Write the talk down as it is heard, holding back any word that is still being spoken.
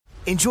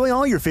Enjoy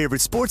all your favorite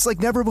sports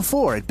like never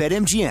before at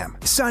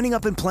BetMGM. Signing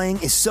up and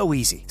playing is so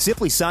easy.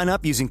 Simply sign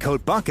up using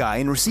code Buckeye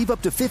and receive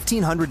up to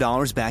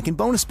 $1,500 back in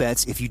bonus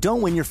bets if you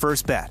don't win your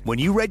first bet. When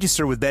you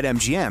register with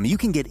BetMGM, you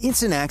can get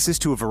instant access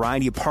to a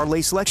variety of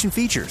parlay selection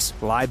features,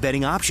 live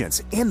betting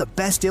options, and the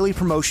best daily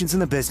promotions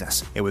in the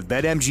business. And with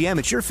BetMGM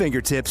at your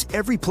fingertips,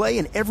 every play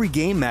and every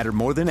game matter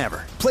more than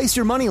ever. Place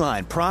your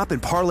moneyline, prop,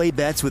 and parlay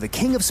bets with the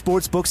king of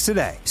sportsbooks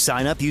today.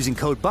 Sign up using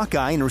code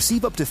Buckeye and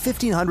receive up to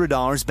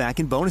 $1,500 back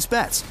in bonus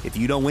bets if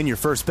you don't win your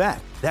first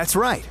bet. That's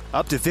right,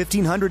 up to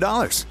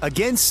 $1,500.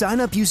 Again, sign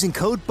up using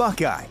code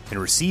Buckeye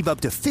and receive up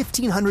to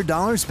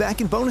 $1,500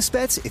 back in bonus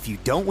bets if you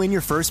don't win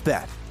your first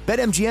bet.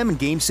 BetMGM and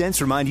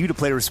GameSense remind you to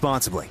play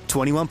responsibly.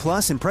 21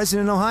 plus and present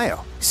in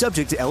Ohio.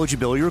 Subject to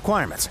eligibility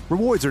requirements.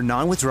 Rewards are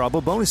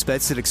non-withdrawable bonus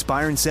bets that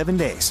expire in 7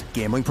 days.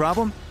 Gambling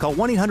problem? Call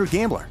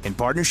 1-800-GAMBLER in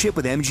partnership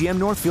with MGM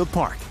Northfield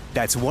Park.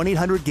 That's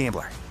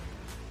 1-800-GAMBLER.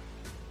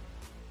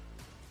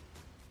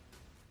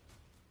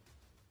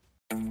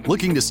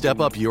 Looking to step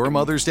up your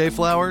Mother's Day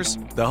flowers?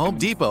 The Home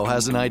Depot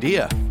has an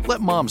idea.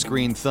 Let Mom's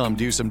green thumb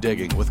do some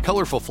digging with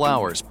colorful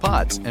flowers,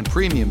 pots, and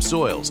premium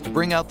soils to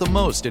bring out the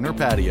most in her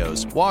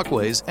patios,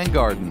 walkways, and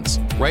gardens.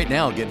 Right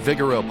now, get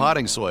Vigoro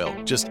potting soil,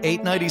 just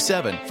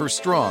 $8.97 for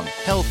strong,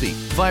 healthy,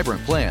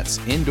 vibrant plants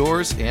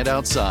indoors and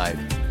outside.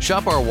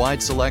 Shop our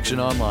wide selection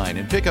online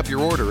and pick up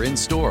your order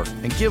in-store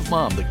and give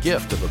Mom the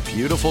gift of a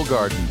beautiful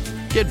garden.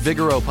 Get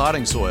Vigoro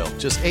potting soil,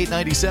 just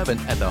 $8.97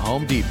 at the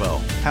Home Depot.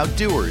 How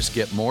doers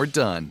get more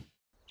done.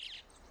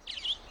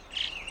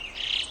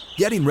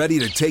 Getting ready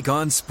to take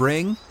on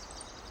spring?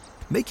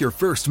 Make your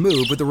first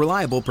move with the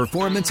reliable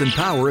performance and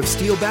power of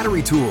Steel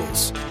battery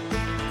tools.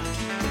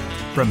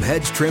 From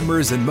hedge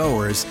trimmers and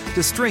mowers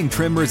to string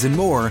trimmers and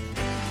more,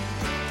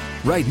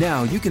 right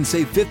now you can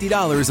save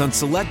 $50 on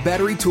select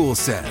battery tool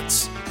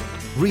sets.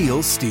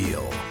 Real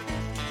Steel.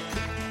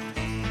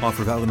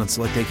 Offer valid on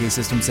select AK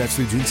system sets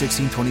through June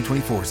 16,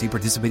 2024. See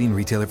participating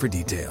retailer for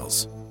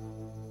details.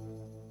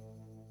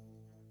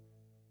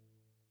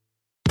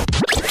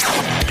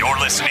 You're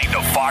listening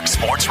to Fox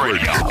Sports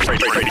Radio.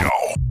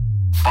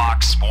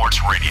 Fox Sports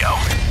Radio.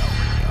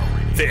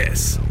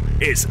 This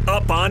is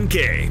Up on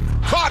Game.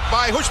 Caught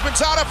by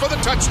Hushmanzada for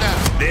the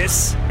touchdown.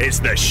 This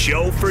is the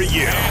show for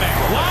you.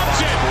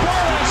 Lobs it.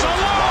 Burris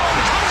alone.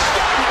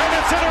 Touchdown. And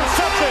it's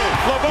intercepted.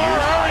 LeVar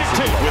Arrington.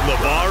 With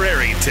LeVar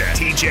Arrington,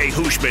 TJ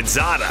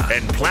Hushmanzada,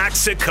 and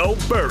Plaxico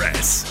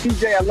Burris.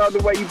 TJ, I love the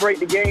way you break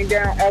the game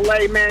down.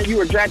 LA, man, you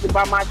were drafted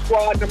by my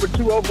squad, number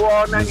 2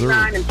 overall,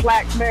 99. And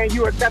Plax, man,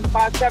 you were a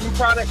 757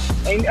 product.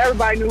 And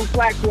everybody knew who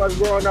Plax was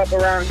growing up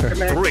around here,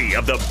 man. 3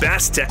 of the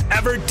best to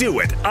ever do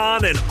it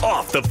on and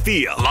off the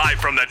field. Live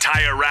from the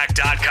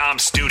TireRack.com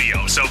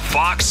studios of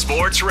Fox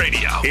Sports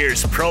Radio.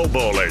 Here's Pro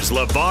Bowlers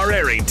LeVar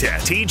Arrington,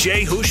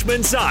 TJ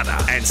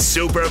Hushmanzada, and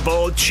Super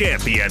Bowl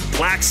champion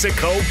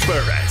Plaxico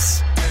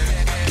Burris.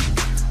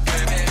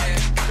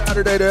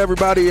 Saturday to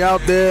everybody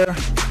out there.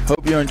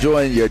 Hope you're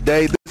enjoying your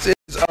day. This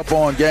is Up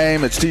on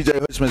Game. It's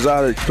TJ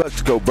Hushmanzada,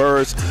 Plaxico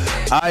Burris.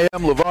 I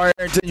am LeVar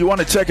Arrington. You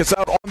want to check us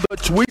out on the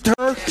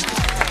Twitter?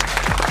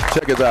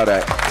 Check us out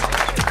at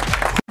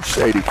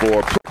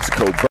Hush84,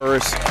 Plaxico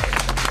Burris,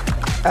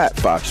 at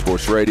Fox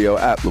Sports Radio,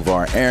 at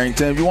LeVar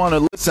Arrington. If you want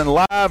to listen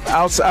live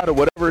outside of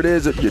whatever it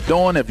is that you're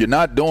doing, if you're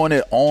not doing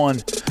it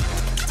on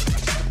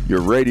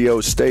your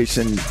radio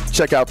station,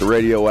 check out the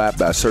radio app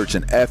by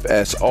searching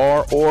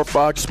FSR or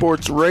Fox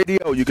Sports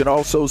Radio. You can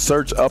also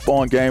search Up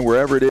On Game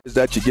wherever it is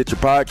that you get your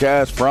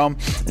podcast from,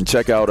 and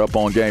check out Up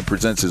On Game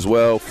Presents as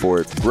well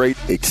for great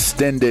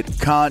extended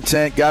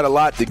content. Got a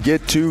lot to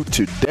get to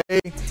today,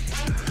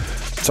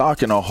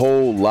 talking a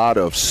whole lot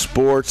of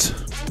sports,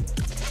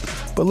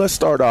 but let's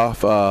start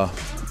off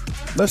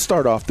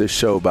this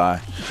show by,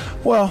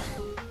 well,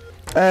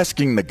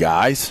 asking the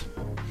guys,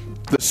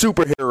 the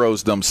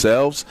superheroes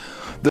themselves,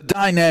 the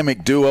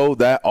dynamic duo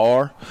that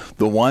are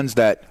the ones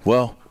that,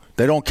 well,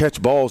 they don't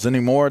catch balls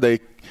anymore. They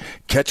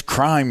catch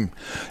crime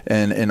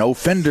and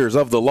offenders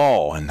of the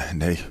law, and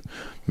they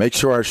make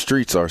sure our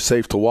streets are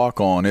safe to walk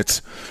on.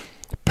 It's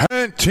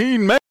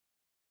Pantene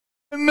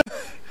Man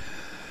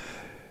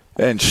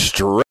and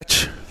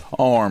Stretch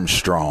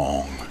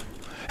Armstrong.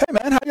 Hey,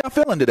 man, how y'all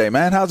feeling today,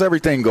 man? How's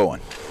everything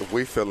going?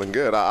 We feeling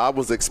good. I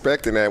was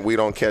expecting that we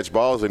don't catch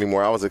balls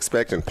anymore. I was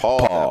expecting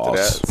pause. After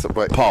that. So,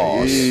 but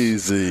pause.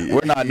 Easy.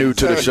 We're not new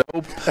to the show.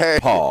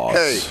 Pause.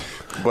 Hey.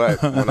 But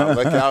when I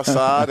look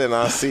outside and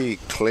I see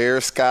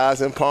clear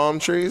skies and palm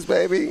trees,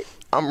 baby,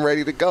 I'm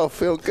ready to go.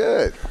 Feel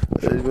good.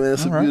 Hey, man,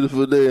 it's a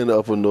beautiful day in the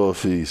upper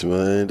northeast,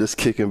 man. Just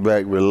kicking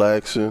back,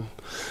 relaxing.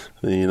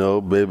 You know,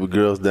 baby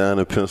girls down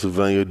in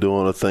Pennsylvania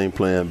doing a thing,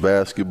 playing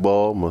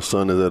basketball. My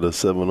son is at a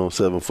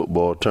 7-on-7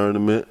 football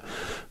tournament.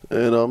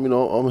 And, you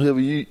know, I'm here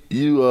with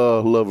you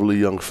lovely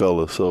young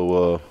fella.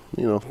 So,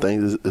 you know,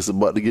 things is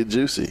about to get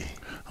juicy.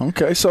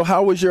 Okay, so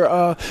how was your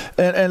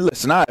and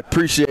listen, I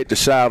appreciate the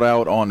shout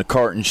out on the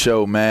Carton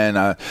Show, man.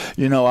 I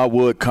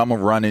would come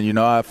running,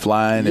 I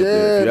flying. If you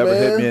ever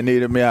hit me and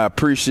needed me, I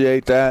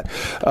appreciate that.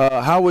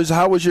 How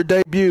was your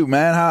debut,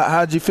 man?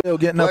 How'd you feel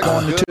getting up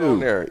on the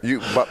tube?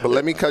 But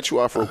let me cut you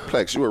off real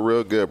Plex. You were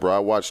real good, bro. I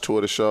watched 2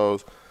 of the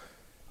shows.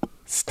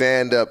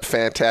 Stand up,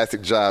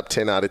 fantastic job,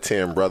 10 out of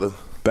 10, brother.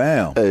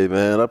 Bam. Hey,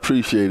 man, I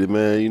appreciate it,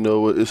 man.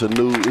 It's a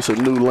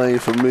new lane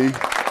for me.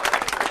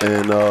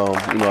 And,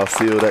 I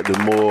feel that the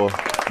more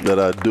that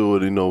I do it,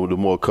 the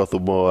more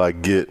comfortable I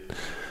get.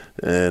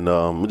 And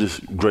I'm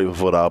just grateful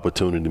for the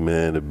opportunity,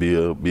 man, to be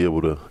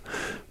able to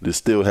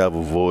still have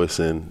a voice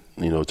and,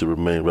 to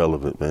remain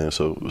relevant, man.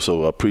 So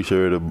I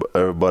appreciate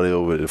everybody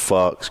over at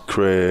Fox,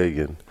 Craig,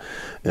 and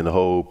the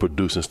whole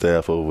producing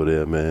staff over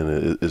there,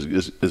 man.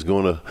 It's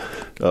going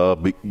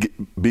to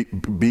be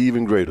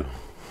even greater.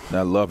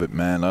 I love it,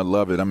 man. I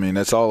love it. I mean,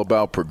 it's all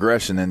about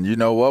progression. And you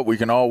know what? We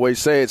can always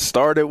say it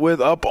started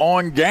with Up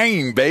On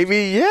Game,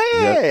 baby. Yeah.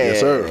 Yes,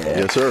 sir.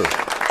 Yes, sir.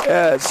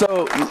 Yeah,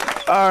 so,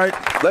 all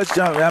right, let's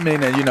jump. I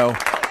mean,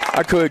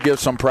 I could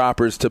give some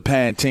propers to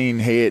Pantene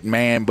head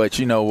man, but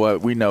you know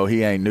what? We know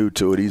he ain't new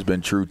to it. He's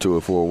been true to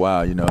it for a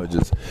while. He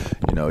just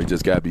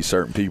got to be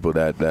certain people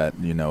that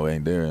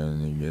ain't there,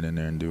 and you get in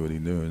there and do what he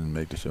do and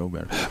make the show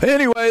better.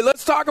 Anyway,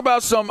 let's talk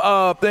about some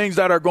things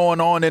that are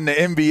going on in the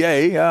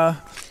NBA.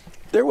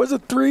 There was a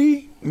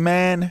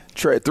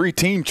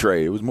 3-team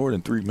trade. It was more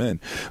than 3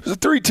 men. It was a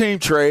 3-team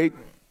trade.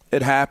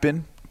 It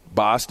happened.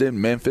 Boston,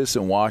 Memphis,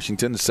 and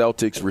Washington. The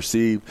Celtics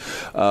received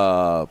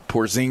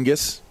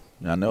Porzingis.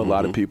 I know a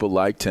lot of people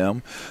liked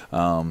him.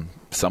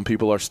 Some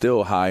people are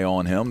still high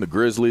on him. The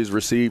Grizzlies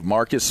received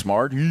Marcus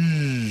Smart.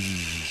 The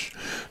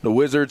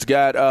Wizards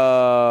got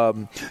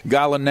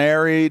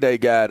Gallinari. They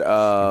got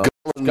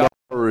Gallinari.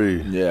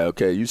 Yeah,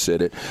 okay, you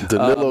said it.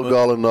 Danilo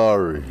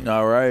Gallinari.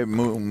 All right,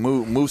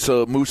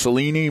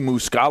 Mussolini,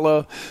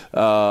 Muscala.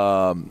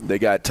 They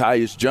got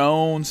Tyus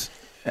Jones,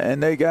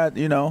 and they got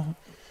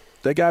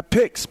they got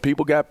picks.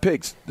 People got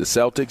picks. The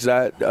Celtics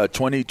got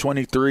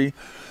 2023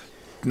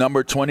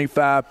 number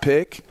 25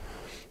 pick.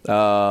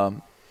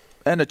 And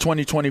a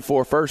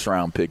 2024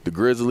 first-round pick. The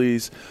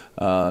Grizzlies,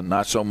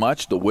 not so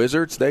much. The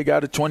Wizards, they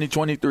got a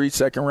 2023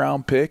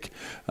 second-round pick.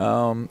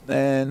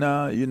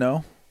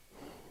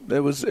 It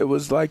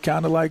was like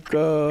kind of like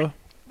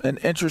an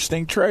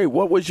interesting trade.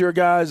 What was your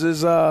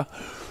guys'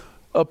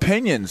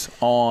 opinions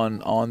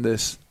on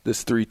this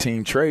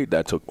 3-team trade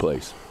that took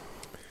place?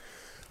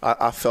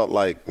 I felt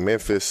like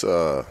Memphis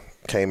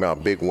came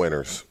out big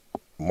winners.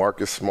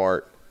 Marcus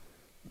Smart,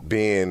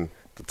 being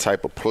the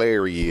type of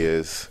player he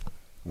is,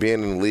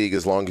 being in the league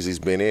as long as he's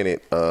been in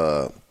it,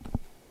 the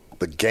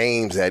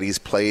games that he's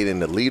played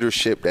and the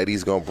leadership that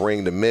he's going to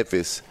bring to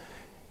Memphis,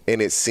 and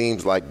it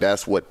seems like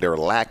that's what they're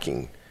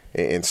lacking.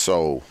 And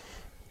so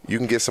you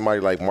can get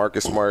somebody like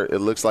Marcus Smart. It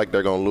looks like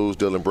they're going to lose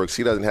Dillon Brooks.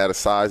 He doesn't have the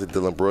size of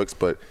Dillon Brooks,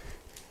 but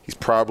he's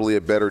probably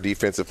a better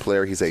defensive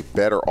player. He's a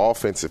better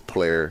offensive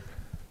player.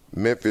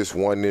 Memphis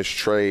won this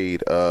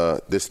trade,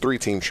 this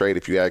 3-team trade,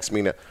 if you ask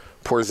me. Now,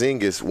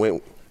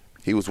 Porzingis,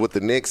 he was with the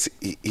Knicks,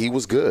 he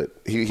was good.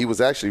 He was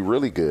actually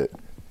really good.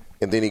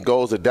 And then he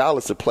goes to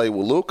Dallas to play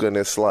with Luka, and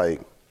it's like,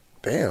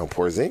 damn,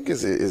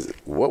 Porzingis is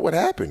what would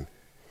happen?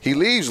 He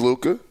leaves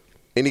Luka,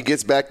 and he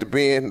gets back to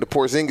being the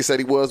Porzingis that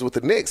he was with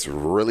the Knicks,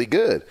 really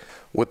good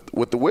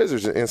with the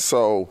Wizards. And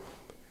so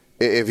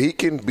if he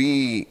can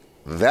be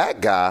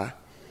that guy,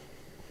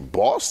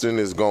 Boston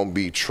is going to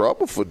be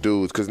trouble for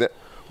dudes. Because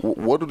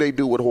what do they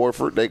do with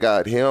Horford? They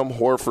got him,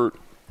 Horford,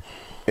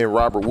 and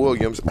Robert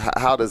Williams.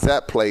 How does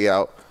that play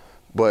out?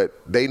 But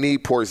they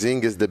need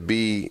Porzingis to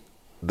be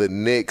the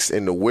Knicks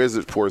and the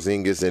Wizards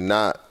Porzingis and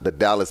not the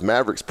Dallas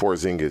Mavericks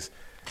Porzingis.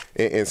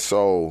 And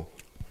so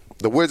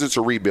the Wizards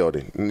are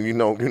rebuilding. You're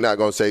not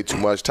going to say too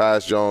much.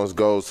 Tyus Jones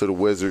goes to the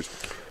Wizards.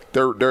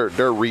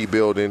 They're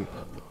rebuilding.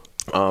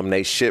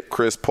 They shipped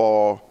Chris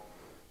Paul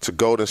to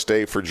Golden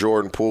State for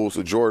Jordan Poole.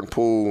 So Jordan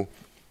Poole,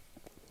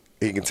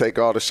 he can take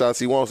all the shots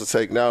he wants to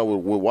take now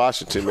with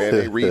Washington, man.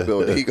 They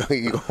rebuild. He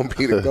going to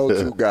be the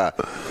go-to guy.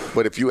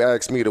 But if you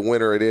ask me the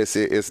winner of this,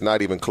 it's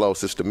not even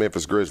close. It's the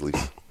Memphis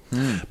Grizzlies.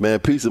 Man,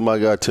 peace to my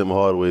guy Tim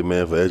Hardaway,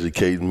 man, for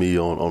educating me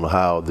on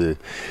how the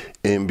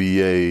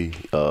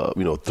NBA,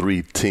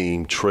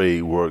 3-team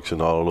trade works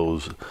and all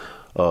of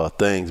those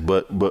things.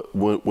 But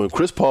when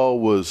Chris Paul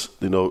was,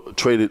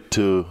 traded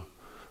to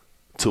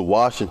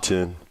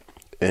Washington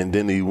and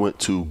then he went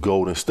to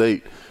Golden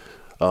State,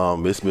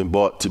 it's been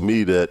brought to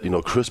me that,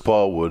 Chris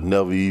Paul would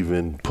never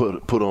even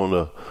put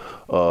on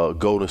a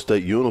Golden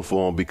State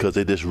uniform because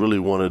they just really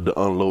wanted to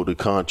unload the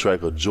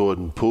contract of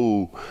Jordan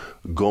Poole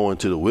going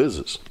to the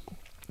Wizards.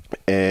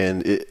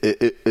 And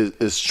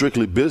it's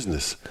strictly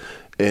business.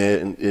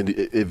 And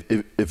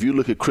if you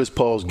look at Chris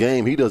Paul's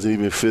game, he doesn't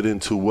even fit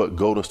into what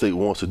Golden State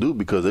wants to do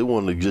because they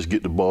want to just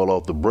get the ball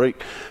off the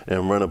break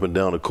and run up and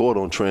down the court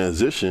on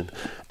transition.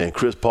 And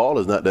Chris Paul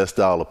is not that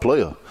style of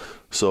player.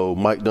 So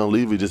Mike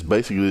Dunleavy just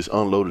basically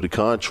unloaded the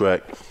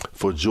contract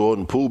for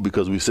Jordan Poole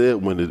because we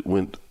said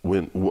when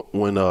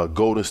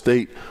Golden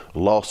State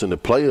lost in the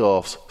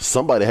playoffs,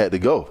 somebody had to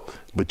go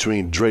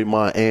between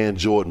Draymond and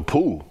Jordan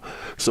Poole.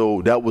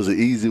 So that was an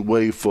easy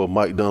way for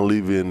Mike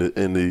Dunleavy and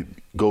the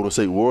Golden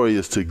State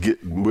Warriors to get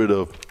rid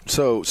of.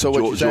 So what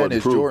you're saying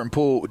is Jordan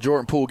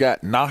Poole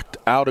got knocked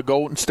out of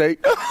Golden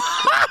State?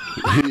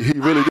 He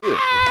really did.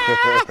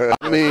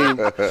 I mean,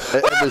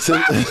 ever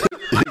since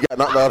he got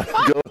knocked out of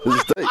Golden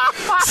State.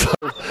 So,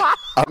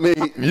 I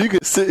mean, you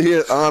can sit here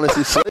and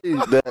honestly say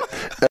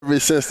that ever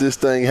since this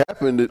thing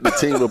happened, the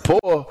team of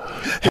poor,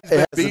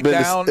 it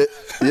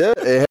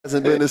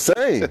hasn't been the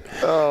same.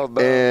 Oh,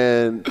 no.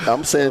 And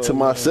I'm saying to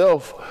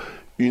myself,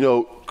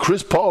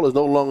 Chris Paul is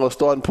no longer a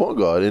starting point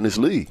guard in this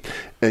league.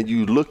 And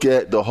you look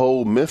at the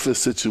whole Memphis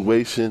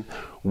situation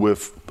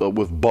with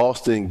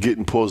Boston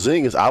getting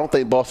Porzingis, I don't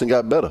think Boston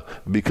got better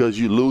because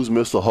you lose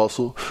Mr.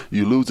 Hustle,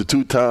 you lose the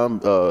two-time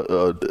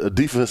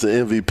defensive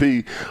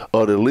MVP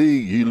of the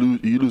league, you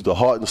lose the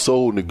heart and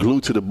soul and the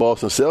glue to the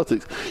Boston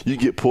Celtics. You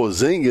get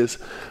Porzingis,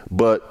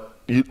 but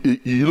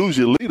you lose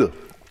your leader.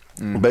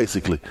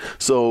 Basically.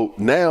 So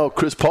now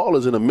Chris Paul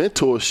is in a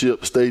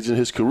mentorship stage in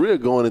his career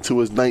going into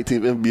his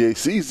 19th NBA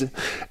season.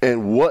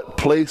 And what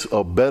place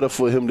are better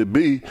for him to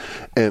be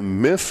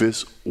in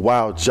Memphis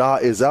while Ja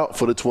is out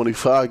for the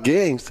 25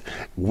 games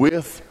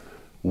with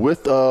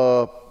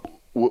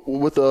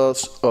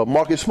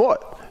Marcus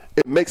Smart?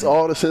 It makes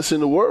all the sense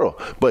in the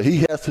world. But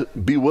he has to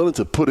be willing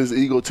to put his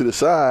ego to the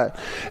side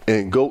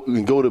and go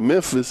to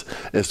Memphis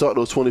and start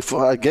those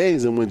 25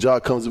 games. And when Ja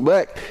comes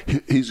back,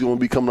 he's going to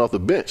be coming off the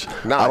bench.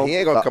 Nah, he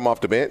ain't going to come off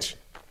the bench.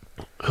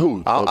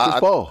 Who? Chris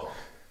Paul.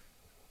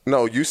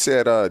 No, you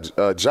said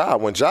Ja.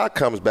 When Ja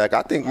comes back,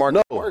 I think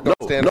Marcus Smart going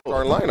to stand in the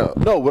starting lineup.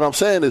 No, what I'm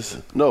saying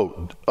is,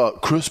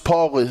 Chris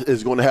Paul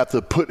is going to have to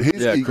put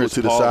his ego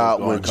to the side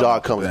when Ja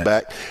comes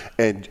back,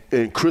 and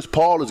Chris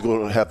Paul is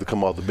going to have to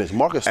come off the bench.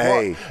 Marcus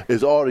Smart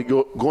is already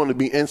going to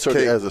be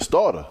inserted as a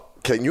starter.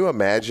 Can you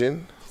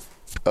imagine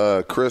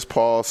Chris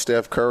Paul,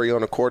 Steph Curry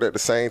on the court at the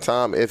same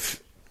time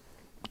if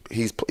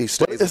he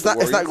stays? It's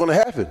not going to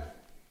happen.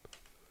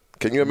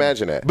 Can you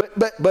imagine that?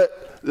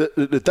 But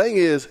the thing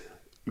is,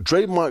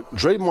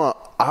 Draymond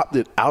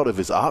opted out of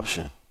his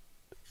option.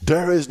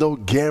 There is no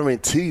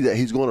guarantee that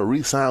he's going to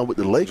re-sign with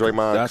the Lakers.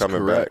 Draymond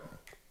coming back.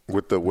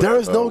 There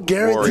is no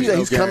guarantee that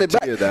he's coming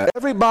back.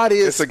 Everybody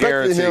is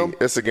expecting him.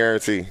 It's a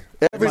guarantee.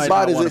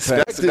 Everybody's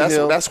expecting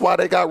him. That's why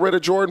they got rid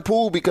of Jordan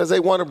Poole, because they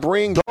want to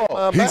bring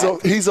Draymond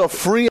back. He's a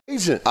free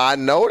agent. I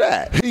know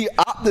that. He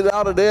opted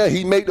out of there.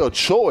 He made a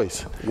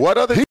choice. He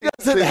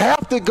doesn't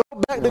have to go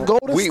back to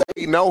Golden State.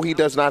 We know he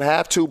does not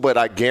have to, but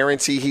I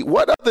guarantee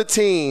what other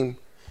team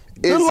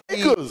is the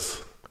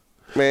Lakers.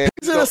 Man,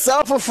 he's in the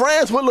south of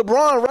France with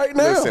LeBron right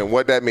now. Listen,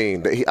 what that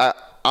mean?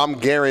 I'm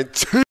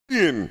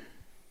guaranteeing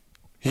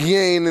he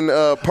ain't in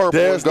purple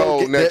and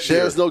gold next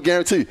year. There's no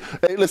guarantee.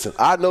 Hey, listen,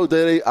 I know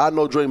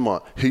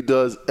Draymond. He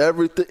does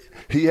everything.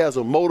 He has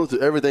a motive to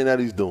everything that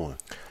he's doing.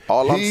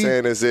 All I'm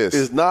saying is this.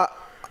 Is not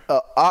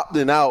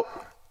opting out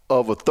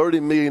of a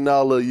 $30 million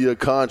a year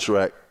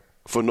contract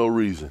for no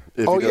reason.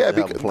 Because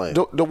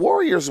the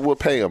Warriors will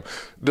pay him.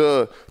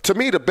 To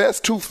me, the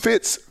best two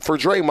fits for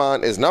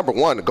Draymond is, number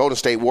one, the Golden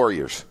State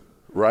Warriors.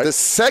 Right. The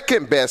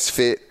second best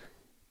fit,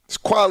 as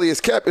quality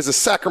as kept, is the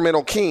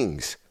Sacramento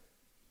Kings.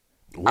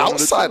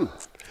 Outside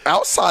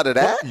of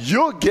that, but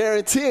you're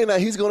guaranteeing that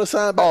he's going to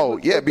sign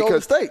back. Because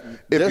Golden State.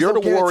 If you're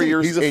the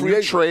Warriors and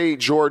you trade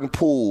Jordan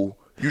Poole,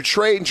 Poole to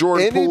say,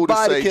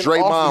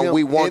 Draymond,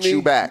 we want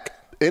you back.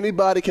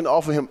 Anybody can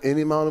offer him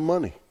any amount of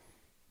money.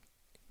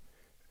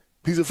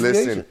 He's a free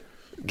agent.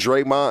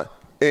 Draymond,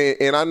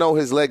 and I know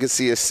his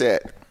legacy is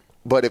set,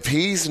 but if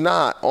he's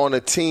not on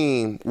a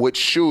team with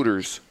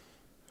shooters,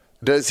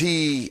 does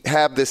he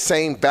have the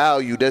same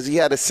value? Does he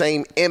have the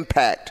same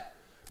impact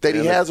that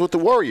he has with the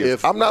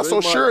Warriors? I'm not so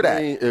sure of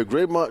that.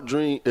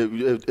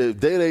 If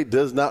Day-Day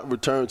does not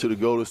return to the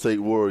Golden State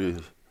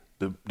Warriors,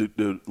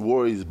 the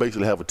Warriors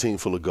basically have a team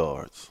full of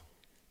guards.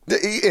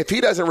 If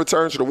he doesn't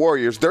return to the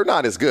Warriors, they're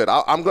not as good.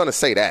 I'm going to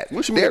say that.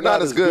 They're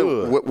not as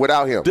good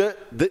without him.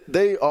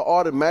 They are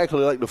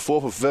automatically like the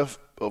fourth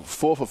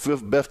or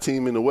fifth best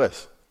team in the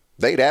West.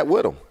 They that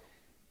with them.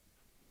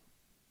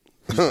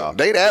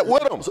 They that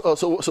with them.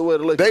 So where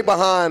the Lakers? They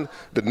behind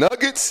the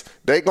Nuggets.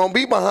 They going to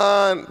be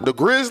behind the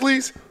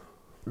Grizzlies.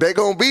 They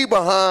going to be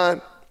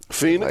behind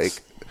Phoenix.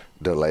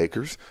 The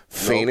Lakers.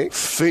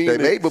 Phoenix. They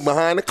may be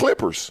behind the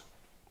Clippers.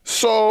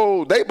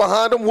 So they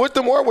behind them with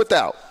them or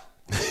without.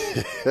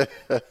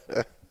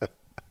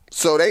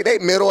 So they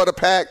middle of the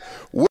pack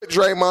with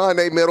Draymond.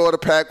 They middle of the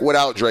pack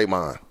without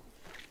Draymond.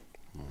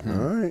 All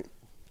right.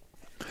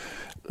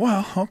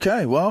 Well,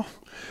 okay. Well,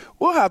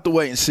 we'll have to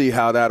wait and see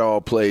how that all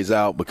plays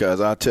out,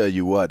 because I'll tell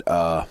you what,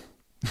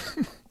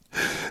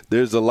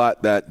 there's a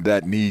lot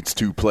that needs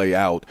to play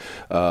out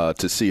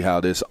to see how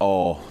this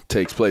all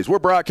takes place. We're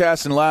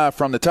broadcasting live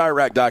from the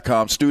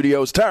TireRack.com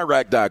studios.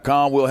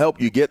 TireRack.com will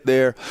help you get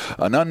there.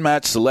 An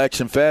unmatched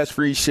selection, fast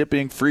free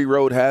shipping, free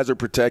road hazard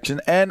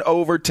protection, and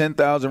over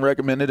 10,000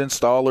 recommended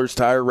installers.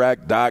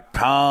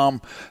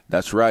 TireRack.com.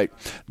 That's right,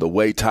 the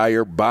way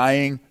tire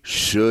buying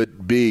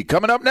should be.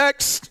 Coming up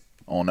next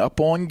on Up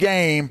On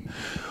Game,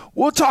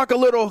 we'll talk a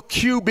little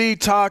QB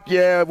talk.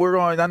 Yeah,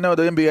 I know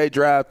the NBA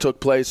draft took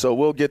place, so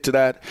we'll get to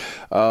that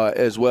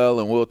as well,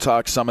 and we'll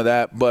talk some of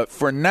that. But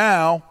for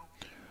now,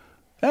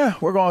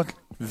 we're going to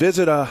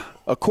visit a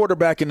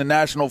quarterback in the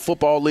National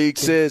Football League.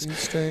 Says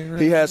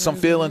he has some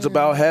feelings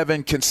about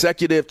having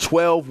consecutive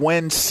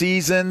 12-win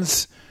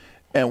seasons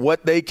and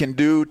what they can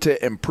do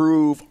to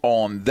improve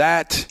on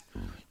that.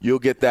 You'll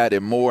get that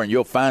and more, and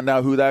you'll find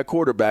out who that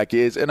quarterback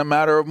is in a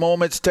matter of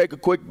moments. Take a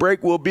quick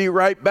break. We'll be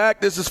right back.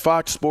 This is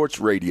Fox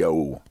Sports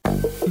Radio.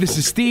 This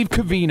is Steve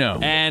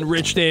Covino and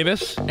Rich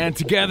Davis, and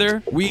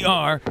together we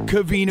are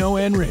Covino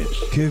and Rich.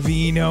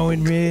 Covino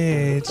and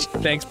Rich.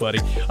 Thanks, buddy.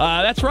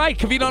 That's right,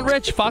 Covino and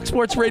Rich, Fox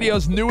Sports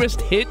Radio's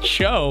newest hit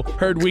show.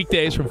 Heard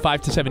weekdays from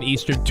 5 to 7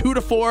 Eastern, 2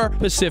 to 4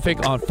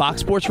 Pacific on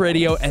Fox Sports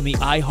Radio and the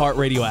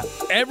iHeartRadio app.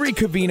 Every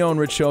Covino and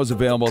Rich show is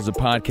available as a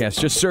podcast.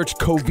 Just search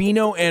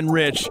Covino and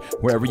Rich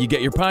wherever you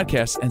get your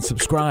podcasts and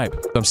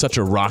subscribe. I'm such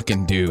a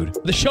rockin' dude.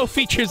 The show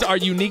features our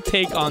unique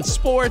take on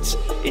sports,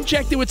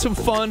 injected with some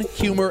fun,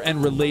 humor, and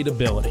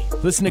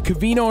relatability. Listen to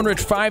Covino and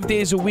Rich 5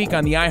 days a week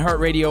on the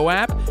iHeartRadio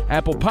app,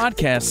 Apple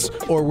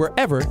Podcasts, or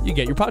wherever you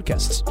get your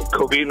podcasts.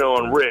 Covino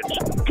and Rich,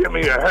 give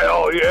me a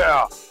hell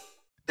yeah.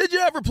 Did you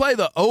ever play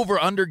the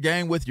over-under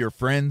game with your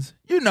friends?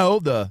 You know,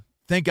 the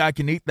think I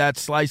can eat that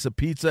slice of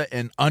pizza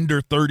in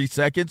under 30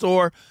 seconds,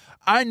 or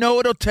I know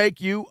it'll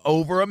take you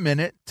over a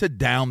minute to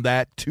down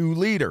that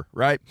 2-liter,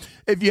 right?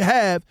 If you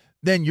have,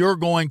 then you're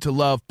going to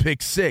love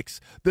Pick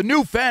Six, the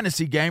new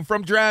fantasy game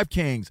from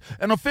DraftKings,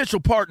 an official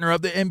partner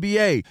of the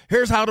NBA.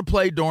 Here's how to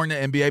play during the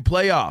NBA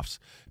playoffs.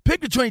 Pick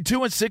between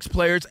 2 and 6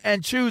 players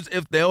and choose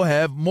if they'll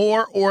have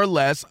more or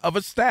less of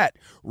a stat: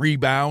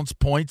 rebounds,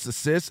 points,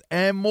 assists,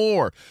 and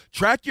more.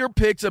 Track your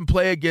picks and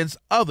play against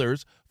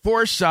others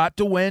for a shot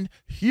to win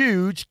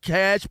huge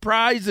cash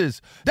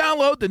prizes.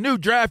 Download the new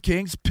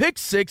DraftKings Pick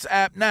 6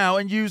 app now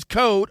and use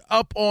code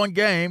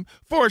UPONGAME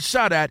for a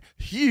shot at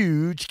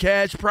huge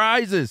cash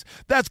prizes.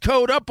 That's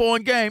code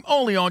UPONGAME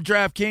only on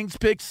DraftKings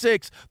Pick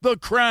 6. The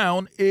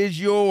crown is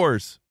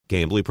yours.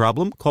 Gambling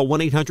problem? Call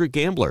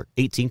 1-800-GAMBLER.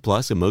 18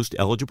 plus in most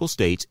eligible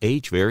states.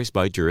 Age varies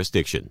by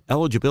jurisdiction.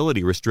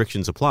 Eligibility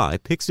restrictions apply.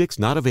 Pick Six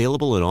not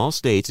available in all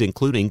states,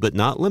 including but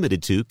not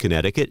limited to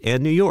Connecticut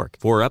and New York.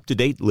 For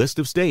up-to-date list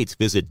of states,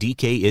 visit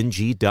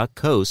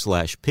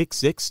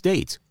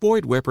dkng.co/pick6states.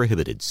 Void where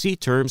prohibited. See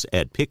terms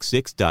at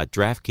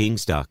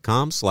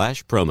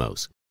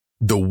pick6.draftkings.com/promos.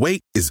 The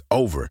wait is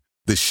over.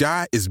 The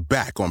Chi is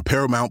back on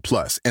Paramount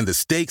Plus, and the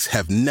stakes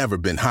have never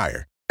been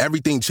higher.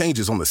 Everything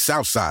changes on the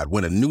South Side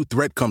when a new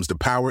threat comes to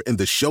power in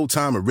the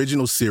Showtime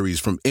original series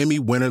from Emmy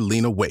winner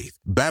Lena Waithe.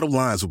 Battle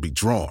lines will be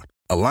drawn,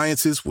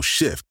 alliances will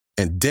shift,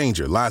 and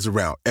danger lies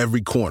around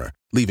every corner,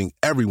 leaving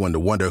everyone to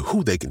wonder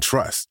who they can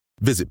trust.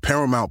 Visit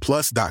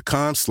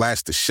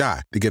ParamountPlus.com/The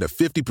Chi to get a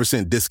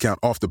 50% discount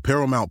off the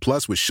Paramount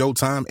Plus with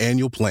Showtime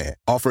annual plan.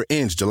 Offer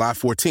ends July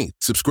 14th.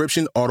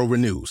 Subscription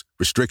auto-renews.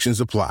 Restrictions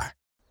apply.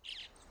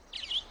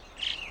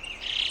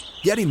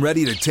 Getting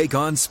ready to take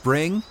on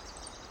spring?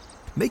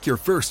 Make your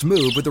first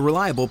move with the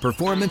reliable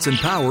performance and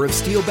power of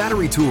Steel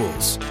battery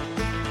tools.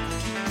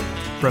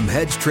 From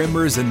hedge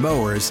trimmers and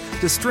mowers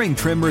to string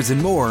trimmers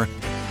and more,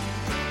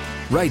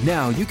 right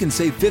now you can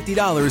save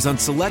 $50 on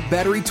select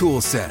battery tool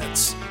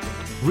sets.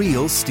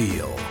 Real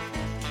Steel.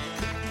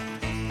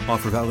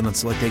 Offer valid on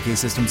select AK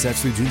system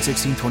sets through June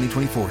 16,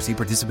 2024. See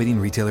participating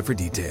retailer for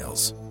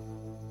details.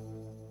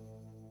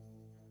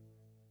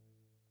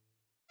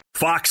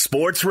 Fox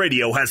Sports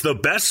Radio has the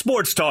best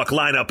sports talk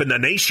lineup in the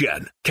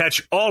nation.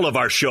 Catch all of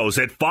our shows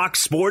at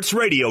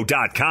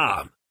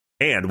foxsportsradio.com.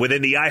 And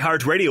within the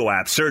iHeartRadio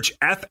app, search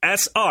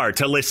FSR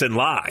to listen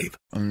live.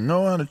 I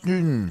know how to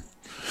do,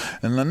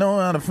 and I know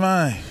how to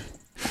find.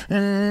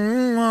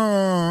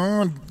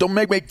 Don't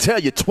make me tell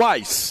you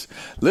twice.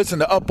 Listen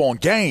to Up On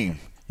Game.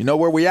 You know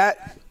where we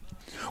at?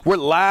 We're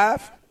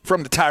live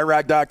from the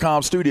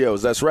TireRack.com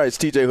studios. That's right. It's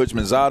TJ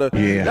Houshmandzadeh.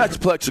 Yeah. That's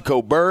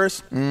Plexico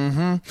Burris.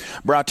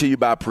 Brought to you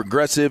by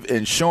Progressive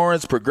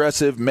Insurance.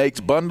 Progressive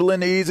makes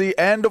bundling easy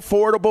and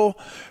affordable.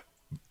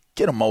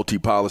 Get a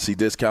multi-policy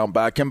discount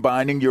by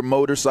combining your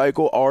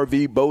motorcycle,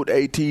 RV, boat,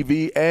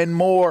 ATV, and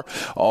more.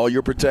 All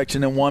your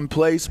protection in one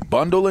place.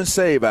 Bundle and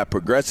save at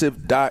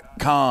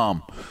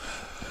Progressive.com.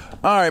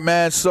 All right,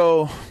 man.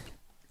 So,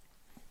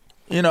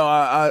 you know,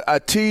 I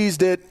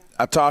teased it.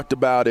 I talked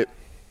about it.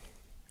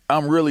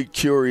 I'm really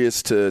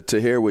curious to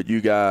hear what you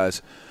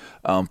guys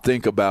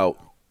think about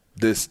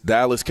this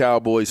Dallas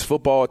Cowboys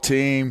football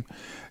team,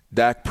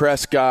 Dak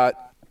Prescott,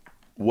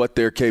 what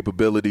their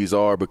capabilities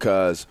are,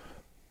 because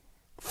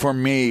for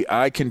me,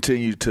 I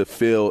continue to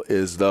feel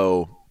as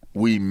though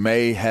we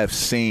may have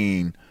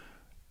seen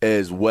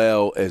as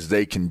well as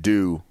they can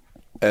do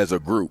as a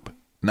group.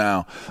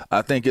 Now,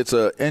 I think it's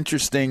an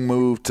interesting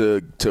move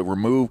to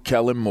remove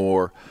Kellen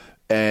Moore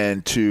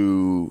and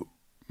to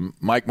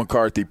Mike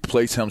McCarthy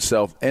place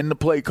himself in the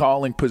play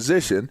calling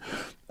position.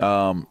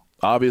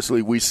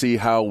 Obviously, we see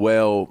how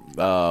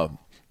well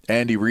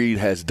Andy Reid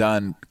has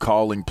done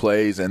calling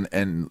plays,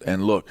 and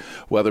look,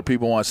 whether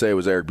people want to say it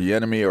was Eric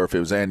Bieniemy or if it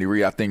was Andy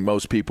Reid, I think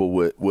most people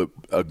would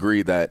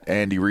agree that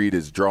Andy Reid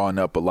is drawing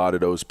up a lot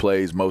of those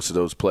plays, most of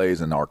those plays,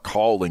 and are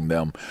calling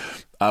them.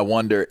 I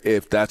wonder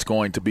if that's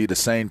going to be the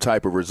same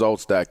type of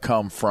results that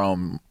come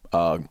from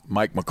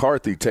Mike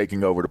McCarthy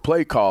taking over the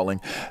play calling.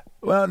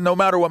 Well, no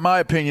matter what my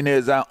opinion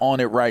is on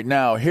it right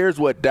now, here's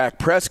what Dak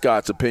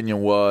Prescott's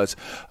opinion was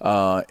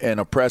in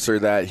a presser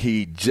that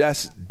he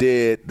just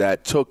did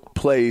that took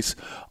place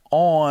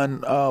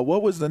on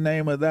what was the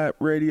name of that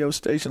radio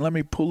station? Let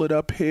me pull it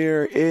up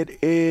here.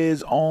 It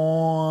is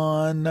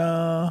on,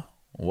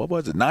 what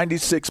was it,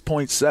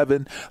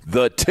 96.7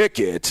 The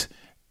Ticket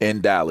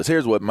in Dallas.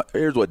 Here's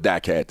what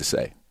Dak had to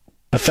say.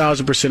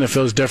 1,000% it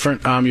feels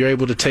different. You're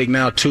able to take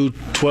now 2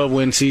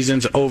 12-win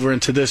seasons over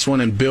into this one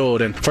and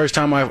build. And first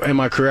time in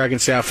my career I can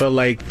say I felt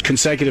like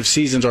consecutive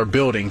seasons are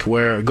building,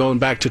 where going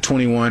back to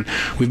 21,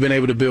 we've been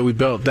able to build. We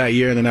built that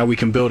year, and then now we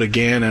can build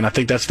again. And I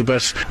think that's the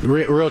best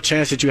real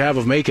chance that you have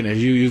of making it.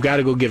 You've got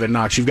to go give it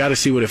knocks. You've got to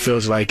see what it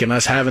feels like. And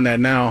us having that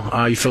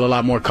now, you feel a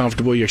lot more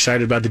comfortable. You're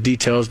excited about the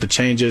details, the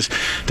changes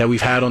that we've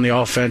had on the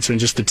offense and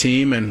just the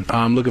team. And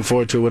I'm looking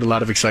forward to it with a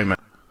lot of excitement.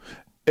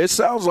 It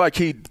sounds like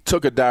he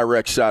took a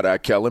direct shot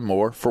at Kellen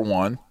Moore, for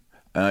one.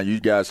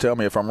 You guys tell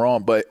me if I'm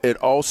wrong. But it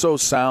also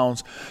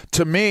sounds,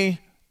 to me,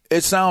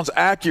 it sounds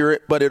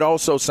accurate, but it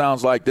also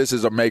sounds like this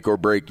is a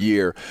make-or-break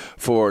year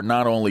for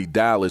not only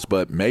Dallas,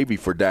 but maybe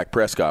for Dak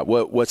Prescott.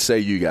 What say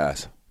you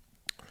guys?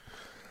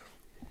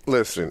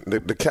 Listen,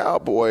 the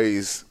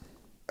Cowboys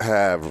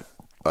have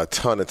a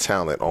ton of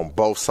talent on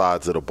both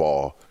sides of the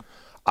ball.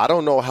 I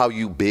don't know how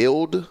you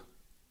build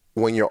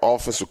when your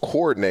offensive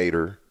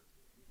coordinator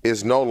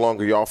is no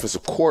longer your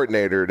offensive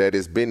coordinator that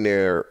has been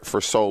there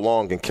for so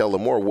long in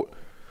Kellen Moore.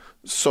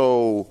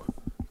 So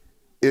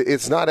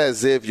it's not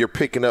as if you're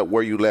picking up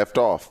where you left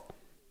off.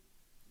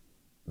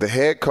 The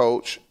head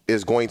coach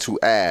is going to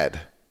add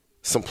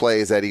some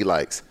plays that he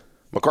likes.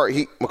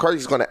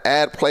 McCarthy's going to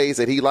add plays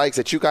that he likes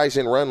that you guys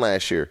didn't run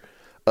last year.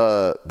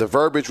 The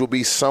verbiage will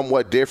be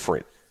somewhat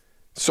different.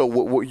 So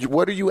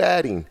what are you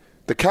adding?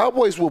 The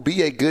Cowboys will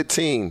be a good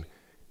team,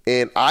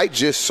 and I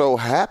just so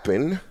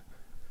happen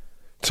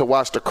to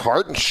watch the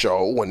Carton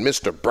show when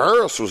Mr.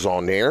 Burris was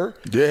on there.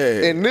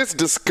 Yeah. And this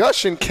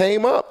discussion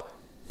came up,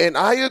 and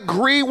I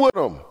agree with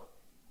him.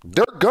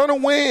 They're going to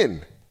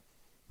win.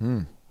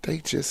 They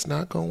just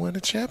not going to win a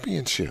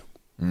championship.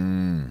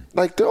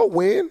 Like, they'll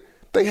win.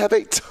 They have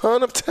a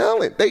ton of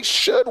talent. They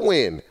should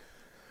win.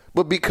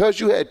 But because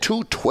you had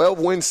 2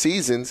 12-win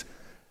seasons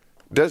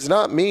does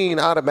not mean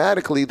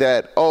automatically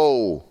that,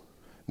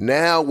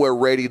 now we're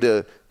ready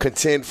to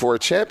contend for a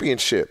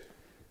championship.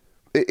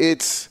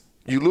 It's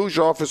you lose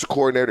your offensive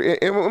coordinator.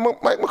 And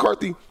Mike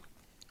McCarthy,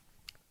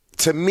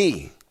 to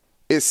me,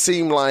 it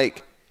seemed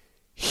like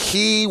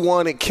he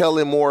wanted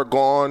Kellen Moore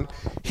gone.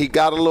 He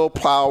got a little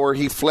power.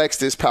 He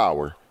flexed his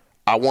power.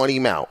 I want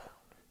him out.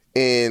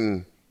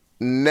 And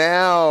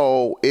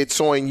now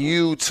it's on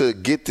you to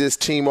get this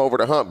team over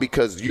the hump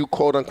because you,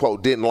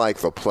 quote-unquote, didn't like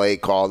the play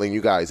calling.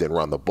 You guys didn't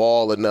run the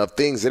ball enough,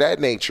 things of that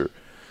nature.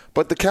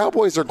 But the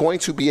Cowboys are going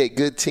to be a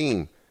good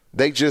team.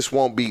 They just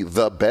won't be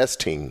the best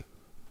team.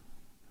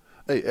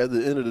 Hey, at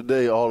the end of the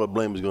day, all the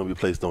blame is going to be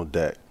placed on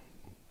Dak.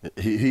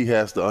 He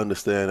has to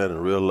understand that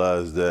and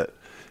realize that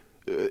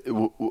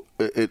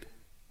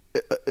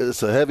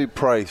it's a heavy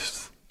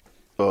price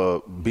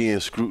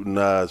being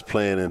scrutinized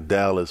playing in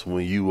Dallas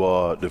when you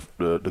are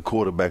the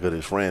quarterback of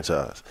this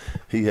franchise.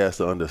 He has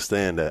to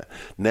understand that.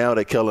 Now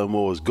that Kellen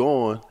Moore is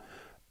gone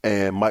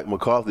and Mike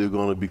McCarthy is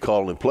going to be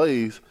calling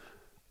plays,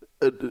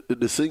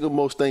 the single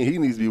most thing he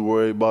needs to be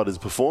worried about is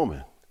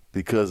performing.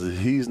 Because if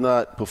he's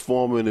not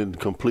performing and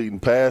completing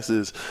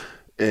passes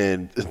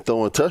and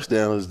throwing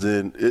touchdowns,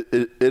 then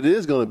it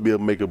is going to be a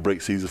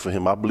make-or-break season for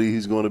him. I believe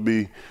he's going to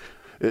be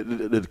 –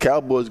 the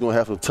Cowboys are going to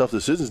have some tough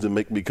decisions to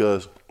make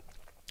because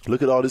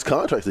look at all these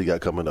contracts they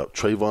got coming up.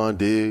 Trayvon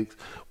Diggs,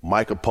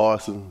 Micah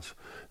Parsons,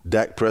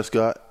 Dak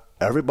Prescott.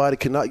 Everybody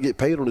cannot get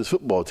paid on this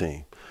football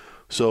team.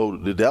 So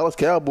the Dallas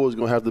Cowboys are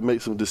going to have to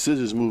make some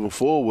decisions moving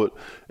forward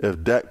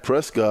if Dak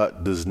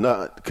Prescott does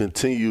not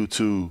continue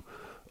to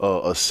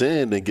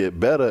ascend and get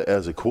better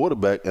as a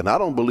quarterback, and I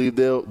don't believe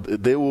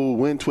they will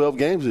win 12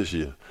 games this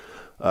year.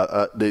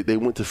 They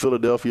went to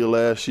Philadelphia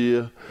last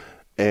year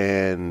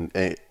and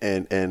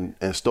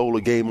stole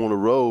a game on the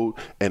road,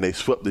 and they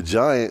swept the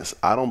Giants.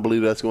 I don't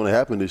believe that's going to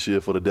happen this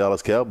year for the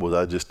Dallas Cowboys.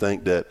 I just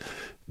think that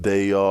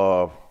they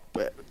are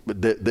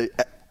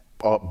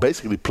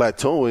basically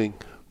plateauing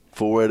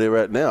for where they're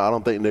at now. I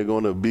don't think they're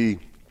going to be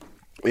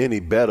any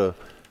better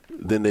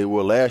than they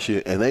were last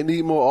year, and they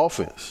need more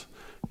offense.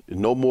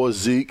 No more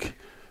Zeke.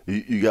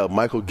 You got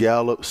Michael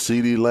Gallup,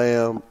 CeeDee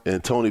Lamb,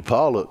 and Tony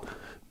Pollard.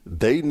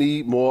 They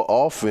need more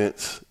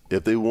offense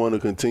if they want to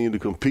continue to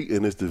compete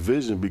in this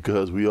division,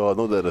 because we all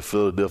know that the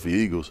Philadelphia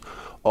Eagles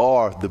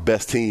are the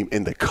best team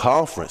in the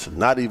conference,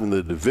 not even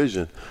the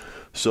division.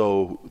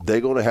 So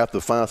they're going to have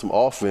to find some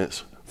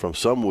offense from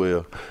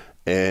somewhere,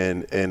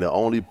 and the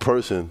only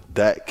person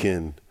that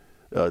can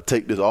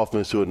take this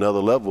offense to another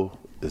level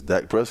is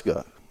Dak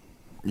Prescott.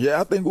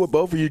 Yeah, I think what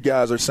both of you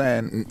guys are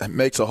saying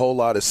makes a whole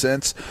lot of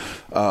sense.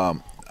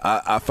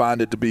 I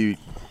find it to be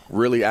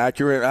really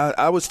accurate.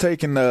 I was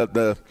taking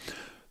the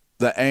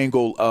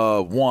angle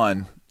of,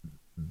 one,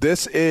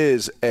 this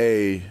is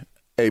a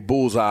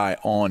bullseye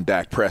on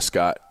Dak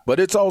Prescott, but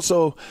it's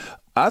also,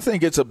 I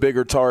think it's a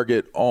bigger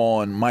target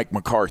on Mike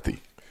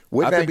McCarthy.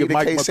 Wouldn't that be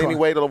the case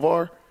anyway,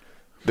 LeVar?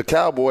 The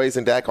Cowboys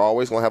and Dak are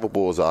always going to have a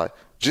bullseye.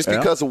 Just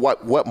because of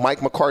what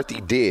Mike McCarthy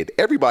did.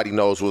 Everybody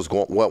knows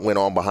what went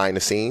on behind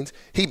the scenes.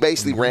 He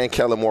basically ran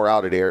Kellen Moore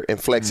out of there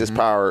and flexed his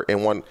power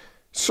and won.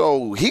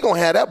 So he going to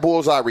have that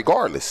bullseye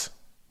regardless.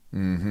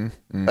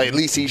 At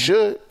least he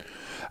should.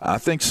 I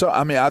think so.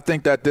 I mean, I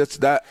think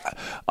that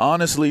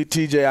honestly,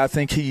 TJ, I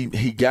think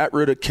he got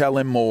rid of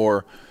Kellen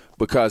Moore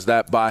because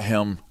that buy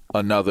him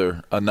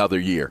another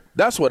year.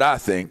 That's what I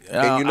think.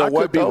 And you know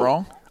what? Could be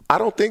wrong. I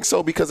don't think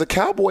so, because the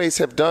Cowboys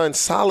have done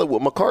solid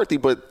with McCarthy.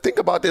 But think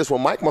about this. When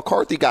Mike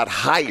McCarthy got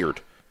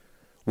hired,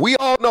 we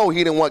all know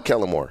he didn't want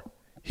Kellen Moore.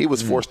 He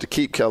was forced to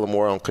keep Kellen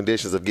Moore on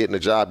conditions of getting a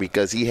job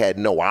because he had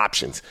no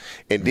options.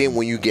 And then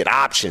when you get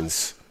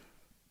options,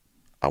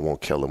 I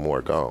want Kellen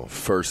Moore gone.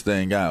 First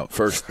thing out.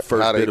 First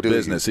bit of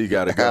business, he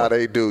got to go. How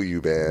they do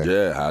you, man.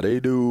 Yeah, how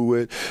they do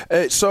it.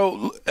 Hey,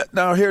 so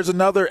now here's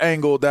another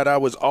angle that I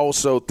was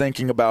also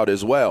thinking about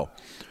as well.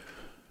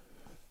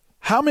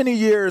 How many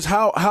years,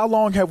 how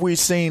long have we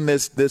seen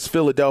this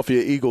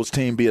Philadelphia Eagles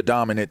team be a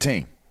dominant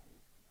team?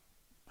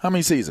 How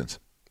many seasons?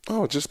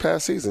 Oh, just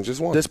past season, just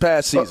one. This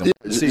past season.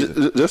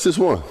 Just this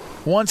one.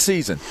 One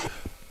season.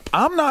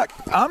 I'm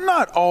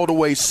not all the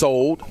way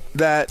sold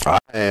that I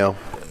am.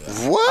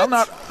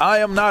 What? I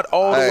am not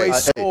all the way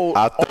sold.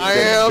 I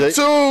am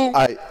too.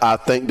 I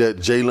think that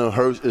Jalen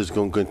Hurts is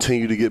going to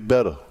continue to get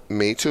better.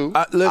 Me too.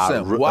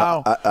 Listen,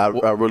 wow. I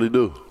really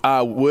do.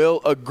 I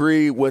will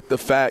agree with the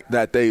fact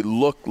that they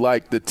look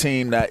like the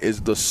team that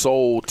is the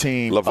sole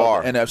team of the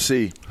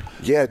NFC.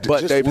 Yeah,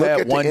 but they've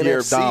had 1 year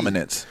of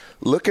dominance.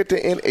 Look at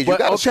the – you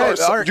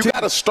got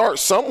to start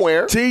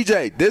somewhere.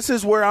 TJ, this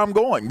is where I'm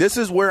going.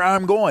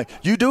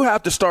 You do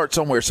have to start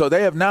somewhere. So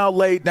they have now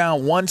laid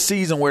down one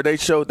season where they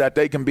showed that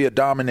they can be a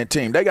dominant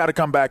team. They got to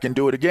come back and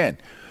do it again.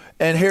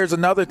 And here's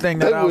another thing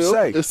that I'll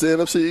say. It's the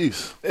NFC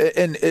East.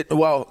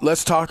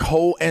 Let's talk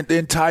the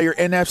entire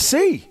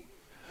NFC.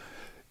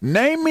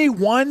 Name me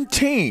one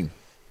team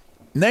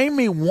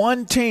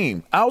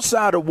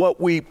outside of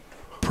what we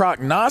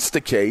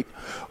prognosticate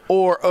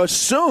or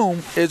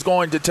assume is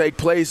going to take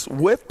place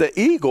with the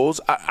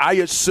Eagles. I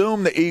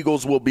assume the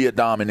Eagles will be a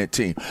dominant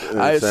team.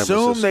 I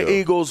assume the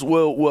Eagles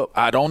will.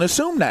 I don't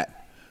assume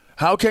that.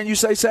 How can you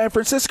say San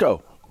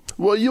Francisco?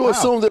 Well, you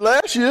assumed it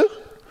last year.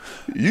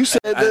 You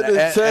said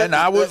that, and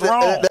I was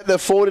wrong. That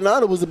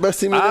 49er was the best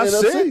team in the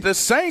NFC. I said the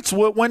Saints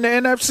would win the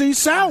NFC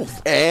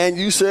South. And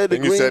you said the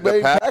Green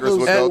Bay Packers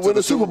would win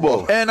the Super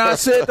Bowl. And I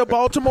said the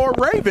Baltimore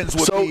Ravens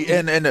would be.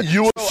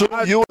 You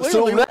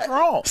assume that.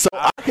 Wrong. So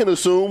I can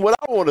assume what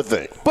I want to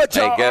think. But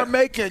y'all are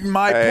making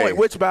my point,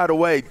 which, by the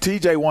way,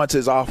 TJ wants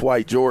his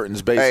off-white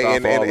Jordans based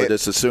off all of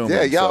this assuming.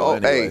 Yeah,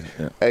 y'all. Hey,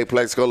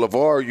 Plexico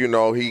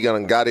LeVar, he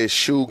got his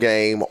shoe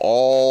game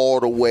all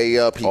the way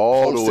up. He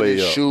posted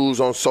his shoes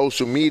on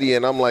social media.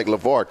 And I'm like,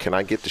 LeVar, can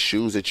I get the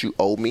shoes that you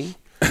owe me?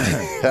 Can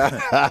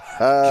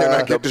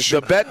I get the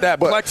shoes? The bet that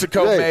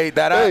Plexico made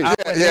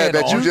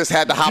that you just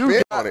had to hop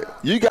in on it.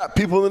 You got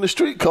people in the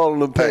street calling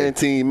them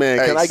Pantene,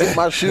 man. Can I get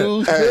my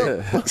shoes?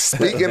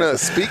 Speaking of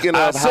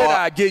I said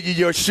I give you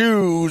your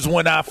shoes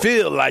when I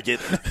feel like it.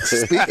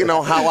 Speaking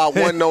on how I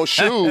won those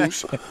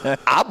shoes,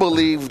 I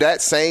believe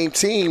that same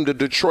team, the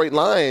Detroit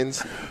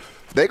Lions,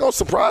 they're going to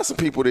surprise some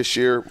people this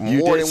year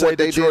more than what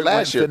they did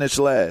last year. Finished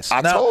last.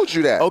 I told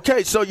you that.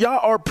 Okay, so y'all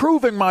are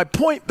proving my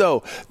point,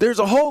 though. There's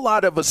a whole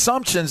lot of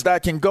assumptions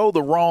that can go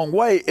the wrong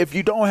way if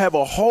you don't have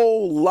a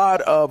whole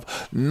lot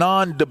of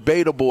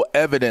non-debatable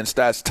evidence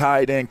that's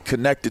tied in,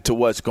 connected to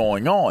what's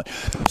going on.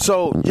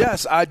 So,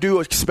 yes, I do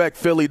expect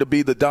Philly to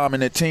be the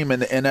dominant team in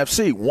the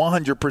NFC.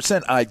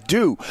 100% I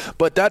do.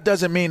 But that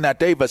doesn't mean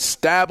that they've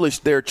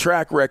established their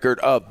track record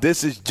of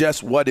this is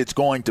just what it's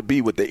going to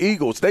be with the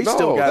Eagles. They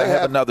still got to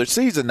have another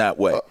season that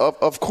way.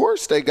 Of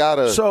course they got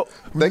to. So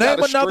name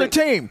another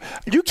team.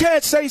 You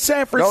can't say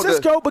San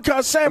Francisco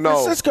because San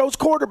Francisco's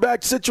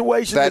quarterback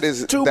situation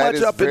is too much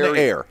up in the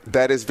air.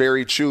 That is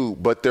very true,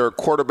 but their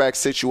quarterback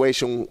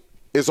situation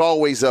is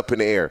always up in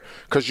the air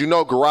because you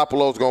know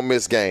Garoppolo's going to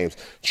miss games.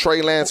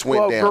 Trey Lance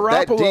went down.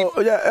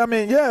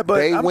 Garoppolo,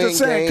 but I'm just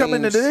saying,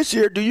 coming into this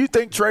year, do you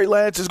think Trey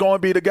Lance is going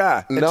to be the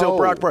guy until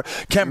Brock Purdy?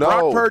 Can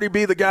Brock Purdy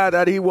be the guy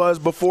that he was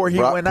before he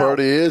went out? Brock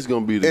Purdy is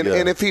going to be the guy.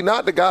 And if he's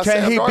not the guy,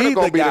 Sam Darnold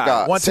going to be the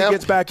guy. Once he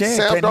gets back in,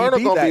 Sam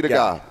Darnold going to be the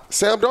guy.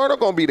 Sam Darnold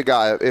going to be the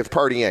guy if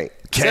Purdy ain't.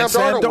 Can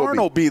Sam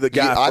Darnold be the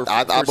guy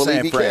I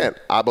believe he can.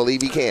 I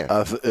believe he can.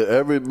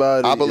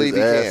 Everybody I believe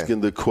is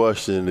asking the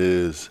question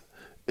is,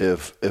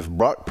 if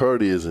Brock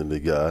Purdy isn't the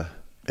guy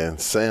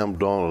and Sam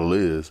Darnold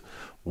is,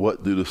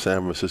 what do the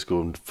San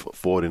Francisco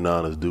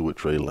 49ers do with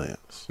Trey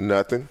Lance?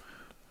 Nothing.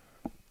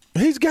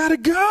 He's got to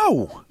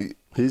go.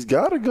 He's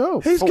got to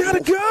go. He's got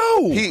to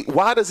go.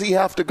 Why does he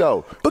have to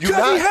go?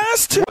 Because he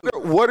has to.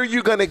 What are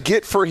you going to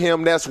get for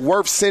him that's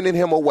worth sending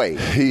him away?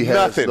 He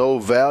has no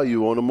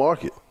value on the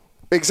market.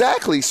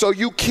 Exactly. So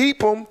you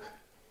keep him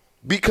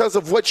because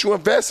of what you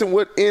invest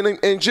in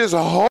and just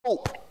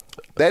hope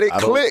that it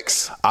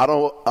clicks. I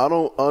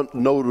don't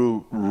know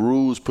the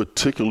rules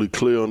particularly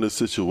clear on this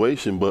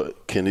situation,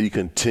 but can he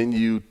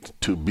continue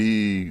to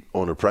be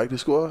on the practice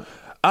squad?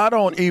 I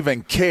don't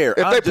even care.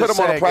 If they put him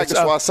on the practice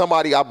squad,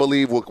 somebody I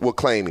believe will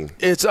claim him.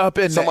 It's up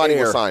in the air. Somebody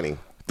will sign him.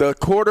 The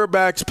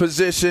quarterback's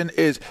position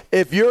is,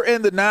 if you're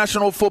in the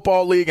National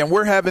Football League and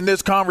we're having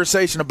this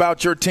conversation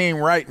about your team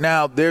right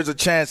now, there's a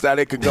chance that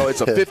it could go.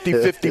 It's a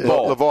 50-50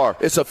 ball. LeVar,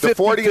 it's a 50-50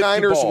 the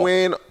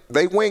 49ers ball.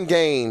 They win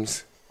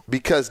games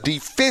because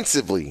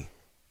defensively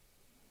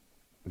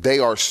they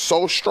are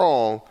so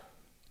strong.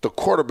 The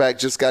quarterback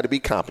just got to be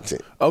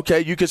competent.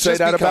 Okay, you could say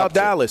that about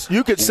Dallas.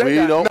 You could say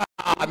that. No.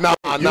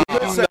 You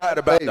could say that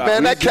about Dallas.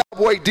 Man, that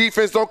Cowboy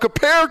defense don't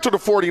compare to the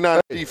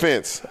 49ers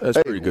defense. That's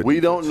pretty good.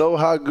 We don't know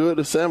how good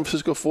the San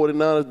Francisco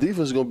 49ers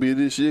defense is going to be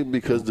this year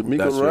because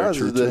DeMeco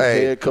Ryans is the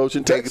head coach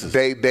in Texas.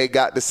 They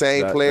got the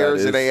same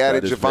players, and they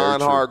added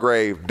Javon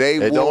Hargrave.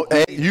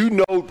 You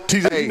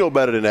know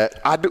better than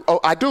that. I do.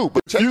 I do.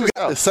 But check you this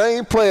got out. the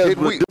same players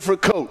with a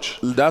different coach.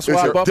 That's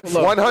why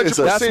Buffalo.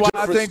 100%. That's why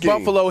I think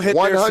Buffalo hit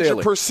their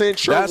ceiling. 100%.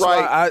 You're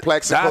right,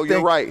 Plaxico.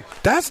 You're right.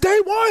 That's day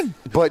one.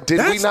 But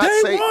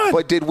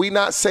did we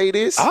not say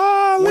this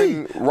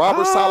when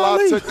Robert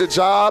Saleh took the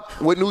job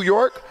with New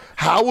York?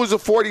 How was the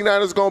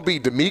 49ers going to be?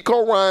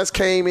 DeMeco Ryans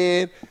came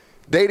in.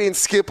 They didn't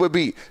skip a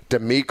beat.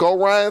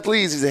 DeMeco Ryans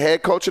leaves. He's the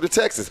head coach of the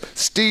Texans.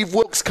 Steve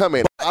Wilkes come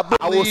in. I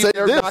believe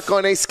they're not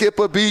going to skip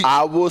a beat.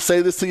 I will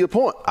say this to your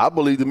point. I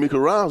believe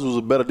DeMeco Ryans was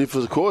a better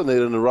defensive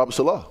coordinator than Robert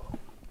Saleh.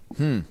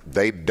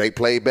 They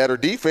played better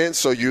defense,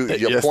 so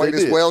your point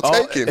is well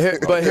taken.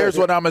 But here's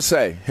what I'm going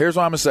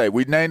to say.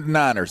 We named the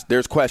Niners.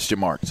 There's question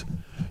marks.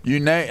 You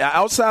name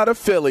outside of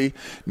Philly,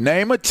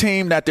 name a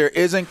team that there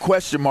isn't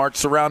question marks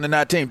surrounding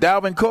that team.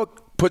 Dalvin Cook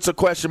puts a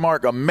question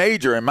mark, in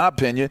my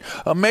opinion,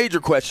 a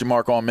major question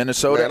mark on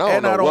Minnesota.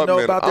 Man, I don't know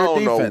about their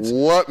defense. I don't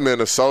know what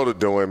Minnesota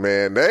doing,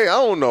 man. I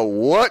don't know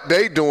what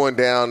they doing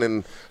down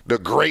in the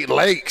Great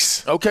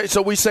Lakes. Okay,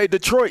 so we say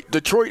Detroit.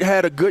 Detroit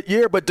had a good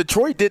year, but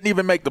Detroit didn't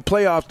even make the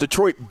playoffs.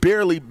 Detroit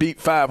barely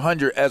beat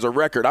 500 as a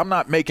record. I'm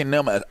not making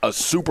them a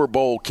Super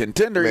Bowl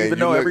contender, even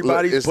though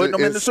everybody's putting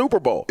them in the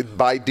Super Bowl.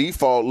 By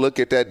default, look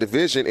at that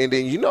division. And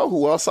then you know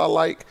who else I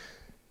like?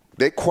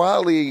 They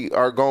quietly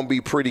are going to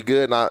be pretty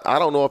good. And I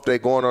don't know if they're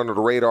going under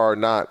the radar or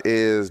not,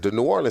 is the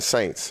New Orleans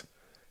Saints.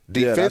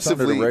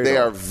 Defensively, they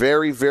are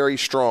very, very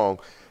strong.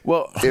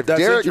 Well, if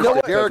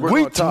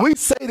we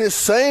say the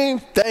same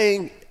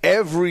thing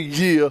every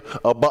year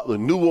about the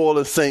New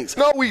Orleans Saints.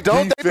 No, we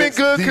don't. They've been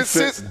good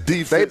consistent.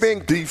 They've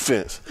been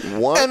defense.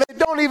 And they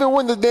don't even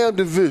win the damn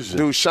division.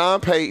 Dude, Sean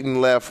Payton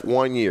left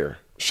 1 year.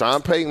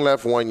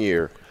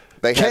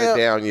 They had a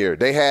down year.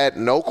 They had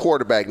no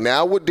quarterback.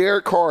 Now with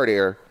Derek Carr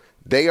there,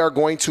 they are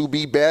going to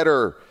be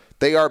better.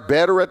 They are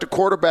better at the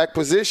quarterback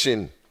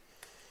position.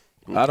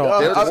 I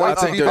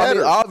think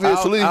better.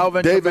 Obviously,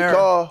 David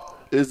Carr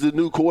is the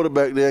new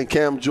quarterback there, and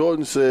Cam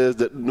Jordan says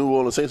that the New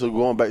Orleans Saints are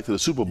going back to the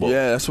Super Bowl.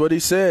 Yeah, that's what he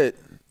said.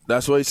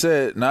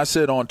 And I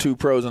said on Two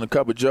Pros and a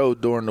Cup of Joe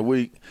during the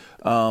week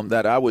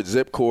that I would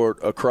zip cord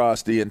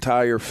across the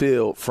entire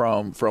field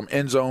from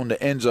end zone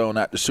to end zone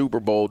at the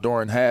Super Bowl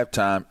during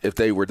halftime if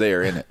they were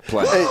there in it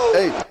playing.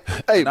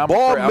 Hey, I'm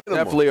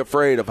definitely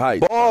afraid of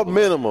height. Ball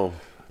minimum,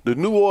 the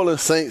New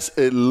Orleans Saints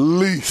at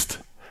least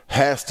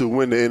has to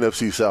win the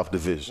NFC South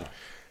Division.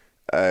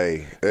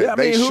 They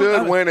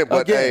should win it,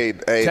 but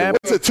again,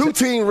 it's a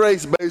two-team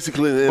race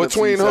basically in the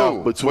NFC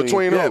South.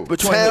 Between who?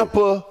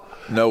 Tampa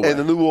and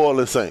the New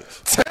Orleans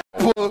Saints.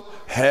 Tampa?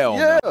 Hell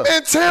no.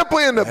 And Tampa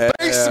in the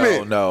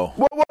basement. No.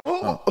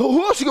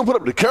 Who else you going to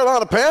put up? The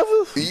Carolina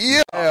Panthers?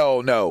 Yeah.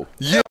 Hell no.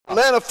 Yeah.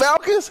 Atlanta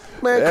Falcons?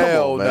 Man,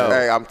 Hell come on, man.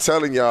 Hey, I'm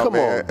telling y'all, come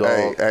man. On,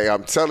 dog. Hey,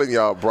 I'm telling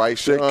y'all,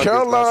 Bryce Young the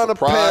Carolina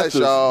Panthers.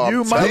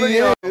 Y'all.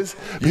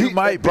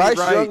 Bryce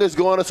right. Young is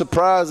going to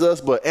surprise us,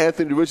 but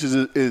Anthony Richards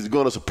is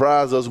going to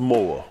surprise us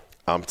more.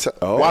 Watch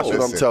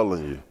what I'm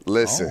telling you.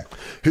 Listen.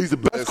 He's the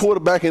best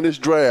quarterback in this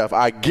draft.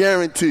 I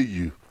guarantee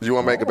you. You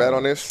want to make a bet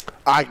on this?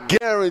 I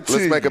guarantee.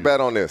 Let's make a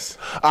bet on this.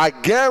 I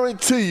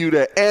guarantee you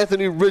that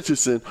Anthony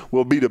Richardson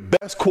will be the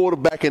best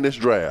quarterback in this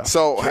draft.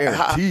 So,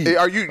 are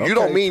you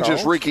don't mean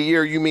Charles. just rookie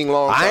year? You mean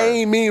long term? I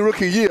ain't mean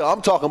rookie year.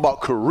 I'm talking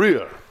about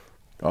career.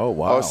 Oh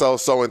wow!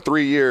 So in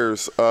 3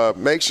 years,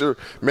 make sure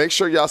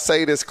y'all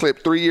say this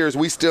clip. 3 years,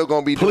 we still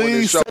gonna be doing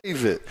this show. Please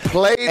save it.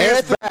 Play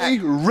this Anthony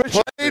back.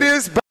 Play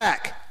this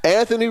back.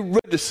 Anthony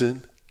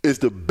Richardson is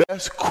the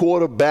best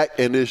quarterback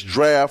in this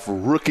draft,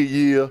 rookie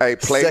year, play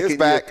second this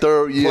back. year,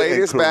 third year, play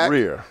this and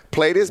career. Back.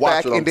 Play this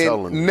Watch back, what and I'm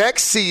telling then you.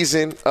 next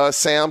season,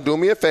 Sam, do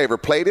me a favor.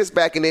 Play this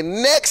back, and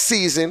then next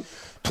season,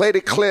 play the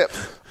clip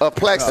of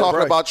Plex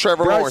talking about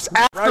Trevor Lawrence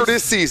after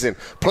this season.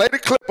 Play the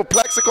clip of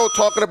Plexico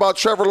talking about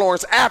Trevor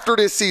Lawrence after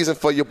this season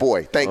for your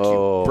boy. Thank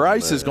you.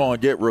 Bryce is going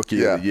to get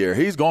Rookie of the Year.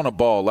 He's going to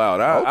ball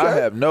out. I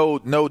have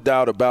no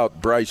doubt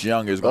about Bryce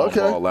Young is going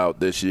to ball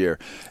out this year.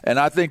 And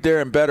I think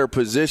they're in better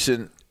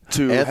position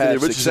to Anthony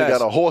have Richardson success.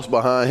 got a horse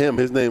behind him.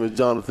 His name is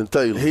Jonathan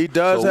Taylor. He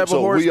does have a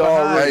horse we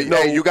behind already him.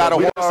 know. Hey, you got a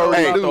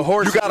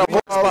horse. You got a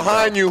horse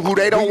behind you who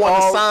they don't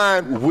want to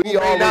sign. We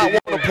all not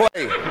want to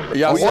play.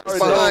 Y'all horse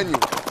behind you.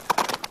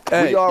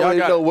 We already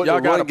know what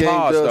the run game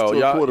does to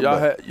a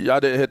quarterback.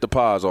 Y'all didn't hit the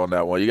pause on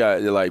that one. You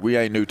got we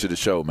ain't new to the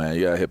show, man.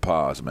 You got to hit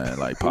pause, man.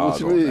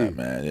 Pause on that,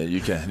 man. Yeah,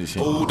 you can't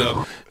hold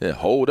up. Yeah,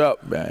 hold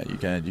up, man.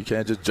 You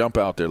can't just jump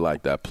out there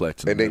like that,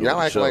 Plex. And then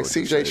y'all act like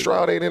C.J.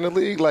 Stroud ain't in the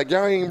league. Like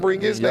y'all ain't bring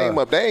his name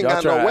up. They ain't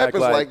got no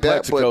weapons like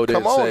that. But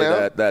come on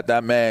now.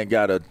 That man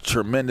got a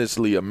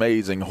tremendously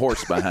amazing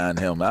horse behind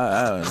him.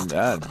 I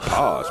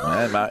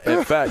pause, man.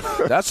 In fact,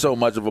 that's so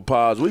much of a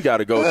pause. We got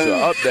to go to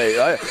an update.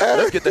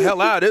 Let's get the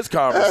hell out of this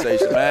conversation.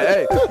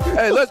 Man.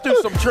 Hey, let's do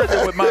some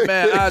trivia with my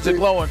man Isaac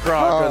Lowenkron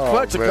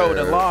because Plexico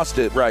done lost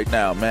it right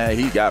now, man.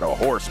 He got a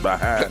horse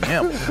behind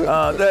him.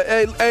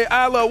 Hey,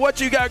 Ilo, what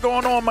you got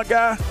going on, my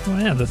guy?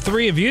 Well, yeah, the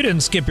three of you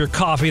didn't skip your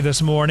coffee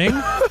this morning.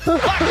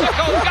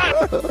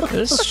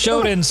 This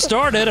show didn't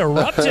start, it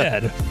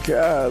erupted.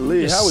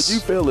 Golly, how would you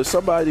feel if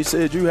somebody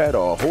said you had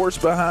a horse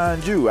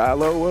behind you,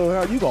 Ilo?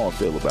 Well, how you gonna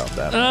feel about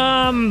that?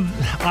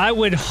 I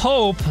would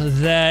hope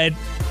that,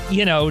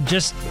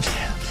 just...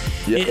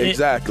 Yeah,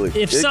 exactly.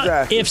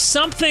 If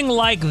something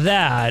like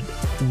that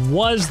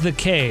was the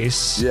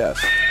case, yes.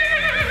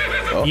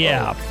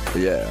 Yeah.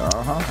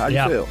 How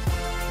you feel?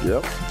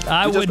 Yep.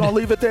 You're just gonna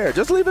leave it there.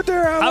 Just leave it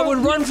there. I would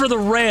run for the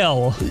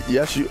rail.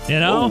 Yes, you.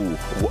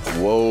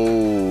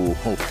 Whoa.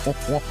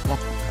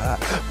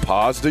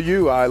 Pause to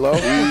you, Ilo.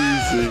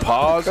 Easy.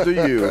 Pause to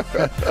you.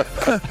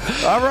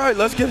 All right,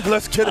 let's get an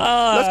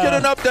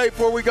update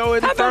before we go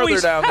any further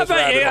down this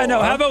rabbit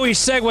hole. How about we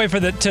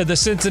segue to the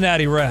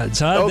Cincinnati Reds?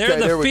 Huh? Okay,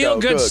 they're the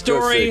feel-good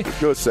story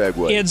good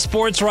segue. in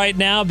sports right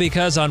now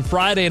because on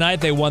Friday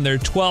night they won their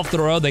 12th in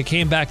a row. They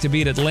came back to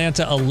beat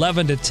Atlanta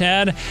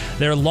 11-10,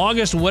 their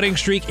longest winning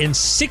streak in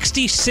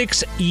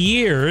 66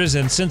 years.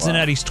 And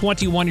Cincinnati's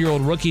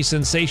 21-year-old rookie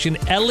sensation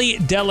Elly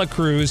De La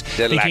Cruz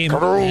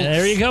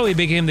there you go. He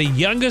became the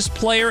youngest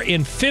player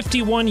in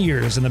 51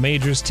 years in the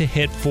majors to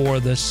hit for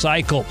the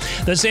cycle.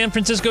 The San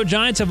Francisco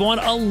Giants have won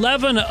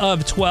 11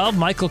 of 12.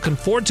 Michael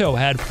Conforto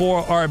had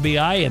 4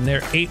 RBI in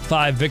their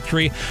 8-5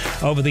 victory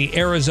over the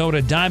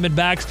Arizona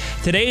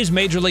Diamondbacks. Today's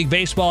Major League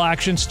Baseball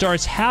action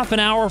starts half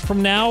an hour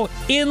from now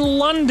in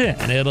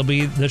London. It'll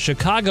be the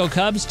Chicago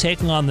Cubs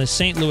taking on the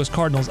St. Louis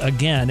Cardinals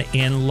again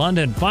in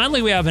London.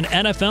 Finally, we have an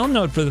NFL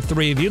note for the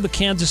three of you. The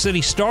Kansas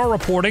City Star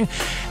reporting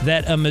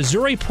that a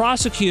Missouri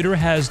prosecutor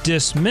has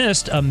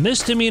dismissed a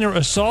misdemeanor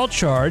assault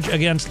charge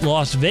against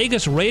Las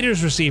Vegas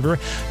Raiders receiver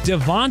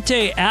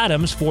Devontae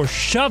Adams for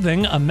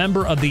shoving a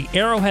member of the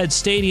Arrowhead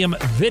Stadium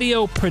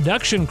video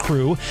production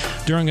crew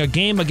during a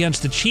game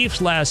against the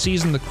Chiefs last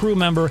season. The crew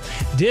member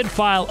did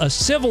file a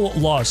civil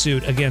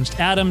lawsuit against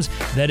Adams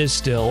that is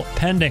still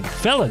pending.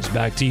 Fellas,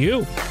 back to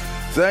you.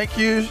 Thank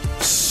you,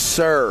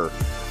 sir.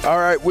 All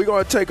right, we're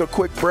going to take a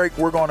quick break.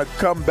 We're going to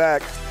come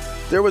back.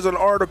 There was an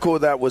article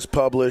that was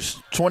published,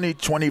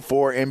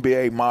 2024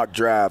 NBA mock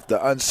draft,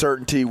 the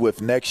uncertainty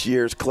with next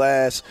year's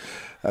class.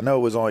 I know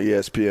it was on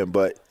ESPN,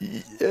 but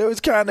it was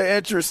kind of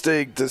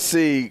interesting to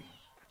see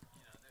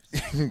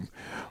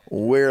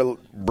where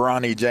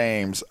Bronny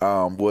James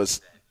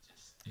was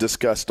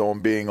discussed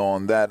on being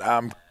on that.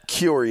 I'm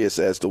curious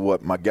as to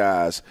what my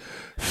guys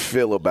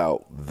feel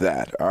about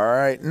that. All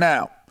right,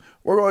 now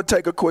we're going to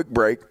take a quick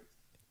break,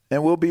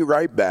 and we'll be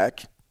right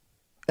back.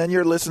 And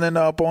you're listening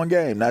to Up On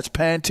Game. That's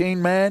Pantene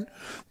Man.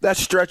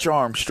 That's Stretch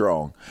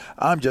Armstrong.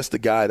 I'm just the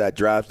guy that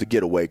drives the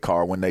getaway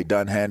car when they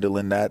done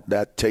handling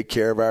that take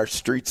care of our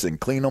streets and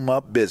clean them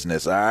up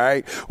business, all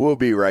right? We'll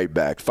be right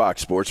back.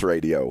 Fox Sports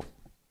Radio.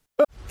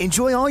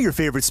 Enjoy all your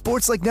favorite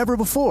sports like never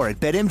before at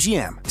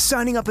BetMGM.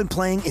 Signing up and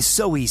playing is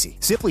so easy.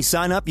 Simply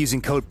sign up using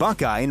code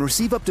Buckeye and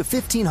receive up to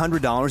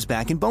 $1,500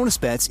 back in bonus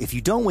bets if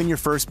you don't win your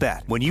first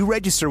bet. When you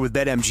register with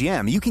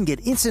BetMGM, you can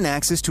get instant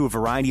access to a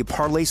variety of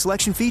parlay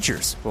selection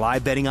features,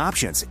 live betting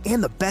options,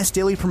 and the best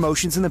daily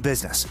promotions in the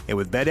business. And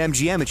with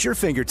BetMGM at your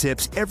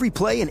fingertips, every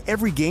play and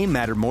every game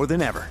matter more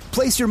than ever.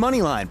 Place your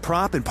moneyline,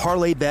 prop, and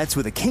parlay bets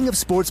with the king of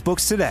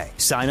sportsbooks today.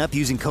 Sign up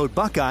using code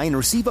Buckeye and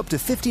receive up to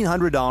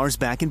 $1,500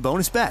 back in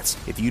bonus bets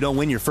if you don't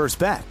win your first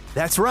bet.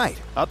 That's right,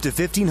 up to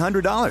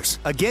 $1,500.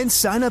 Again,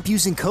 sign up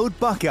using code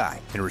Buckeye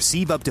and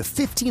receive up to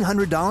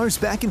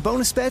 $1,500 back in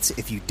bonus bets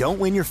if you don't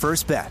win your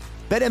first bet.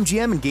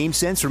 BetMGM and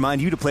GameSense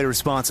remind you to play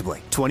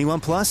responsibly. 21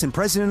 plus and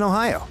present in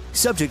Ohio.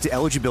 Subject to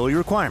eligibility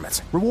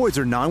requirements. Rewards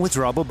are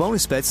non-withdrawable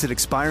bonus bets that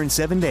expire in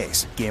 7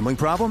 days. Gambling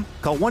problem?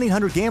 Call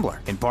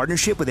 1-800-GAMBLER in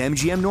partnership with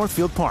MGM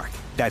Northfield Park.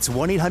 That's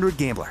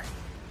 1-800-GAMBLER.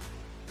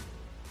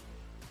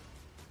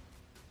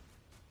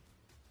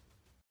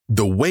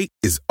 The wait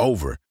is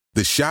over.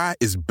 The Chi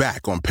is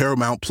back on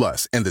Paramount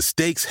Plus, and the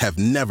stakes have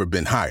never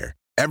been higher.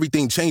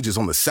 Everything changes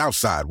on the South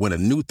Side when a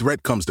new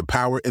threat comes to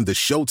power in the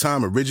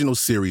Showtime original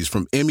series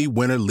from Emmy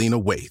winner Lena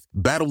Waithe.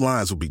 Battle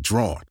lines will be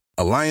drawn,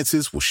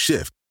 alliances will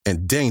shift,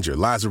 and danger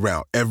lies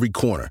around every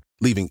corner,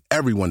 leaving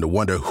everyone to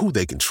wonder who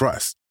they can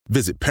trust.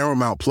 Visit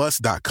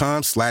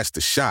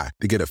ParamountPlus.com/The Chi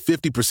to get a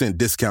 50%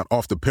 discount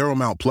off the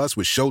Paramount Plus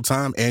with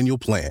Showtime annual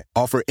plan.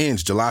 Offer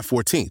ends July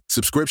 14th.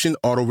 Subscription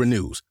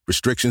auto-renews.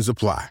 Restrictions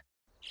apply.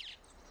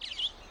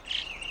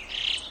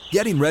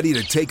 Getting ready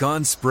to take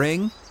on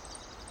spring?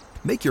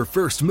 Make your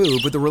first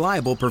move with the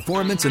reliable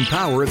performance and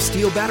power of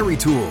Steel battery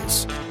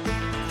tools.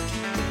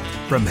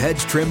 From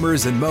hedge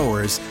trimmers and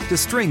mowers to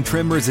string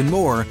trimmers and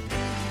more,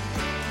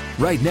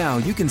 right now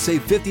you can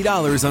save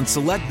 $50 on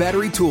select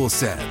battery tool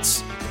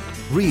sets.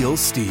 Real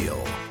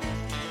Steel.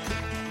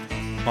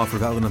 Offer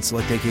valid on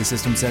select AK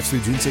system sets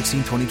through June 16,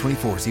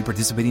 2024. See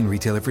participating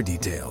retailer for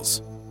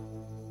details.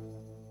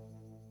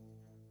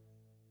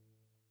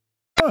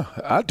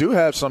 I do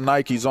have some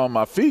Nikes on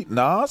my feet,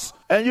 Nas.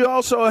 And you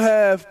also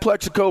have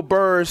Plexico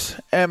Burrs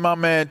and my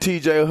man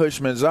TJ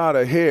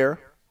Hushmanzada here.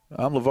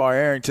 I'm LeVar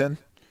Arrington.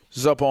 This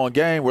is Up On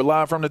Game. We're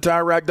live from the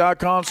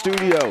TireRack.com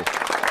studio.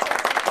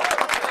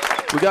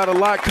 We got a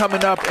lot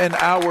coming up in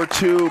hour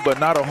two, but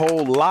not a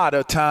whole lot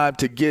of time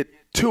to get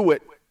to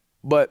it.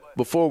 But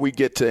before we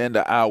get to end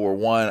of hour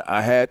one,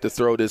 I had to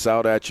throw this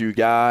out at you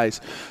guys.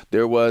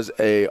 There was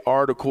an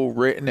article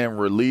written and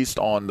released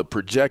on the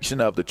projection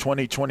of the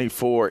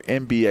 2024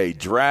 NBA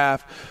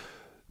draft.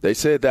 They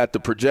said that the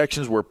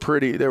projections were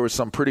there were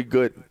some pretty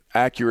good,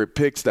 accurate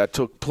picks that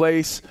took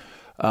place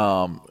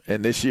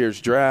in this year's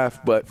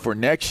draft. But for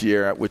next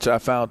year, which I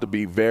found to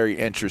be very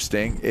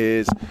interesting,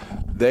 is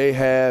they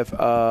have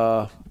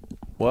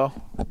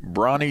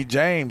Bronny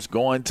James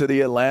going to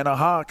the Atlanta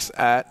Hawks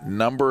at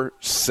number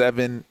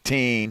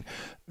 17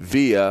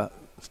 via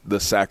the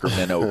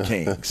Sacramento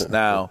Kings.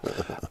 Now,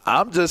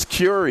 I'm just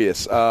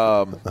curious.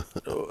 I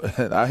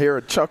hear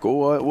a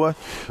chuckle.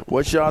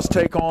 What's y'all's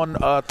take on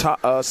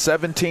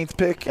 17th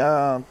pick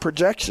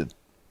projection?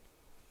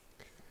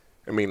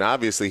 I mean,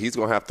 obviously, he's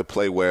going to have to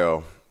play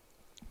well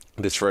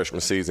this freshman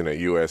season at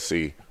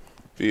USC.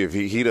 If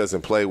he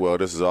doesn't play well,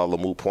 this is all a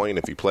moot point.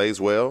 If he plays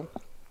well,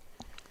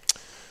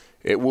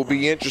 it will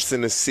be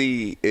interesting to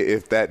see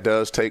if that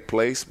does take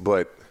place,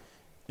 but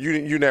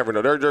you never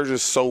know. There's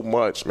just so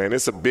much, man.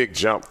 It's a big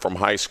jump from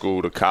high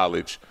school to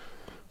college,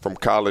 from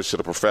college to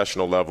the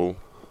professional level.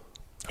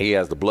 He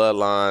has the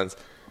bloodlines.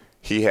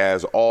 He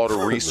has all the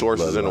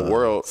resources in the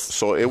world.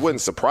 So it wouldn't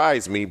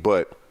surprise me,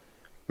 but,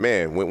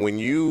 man, when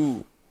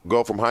you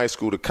go from high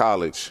school to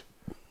college,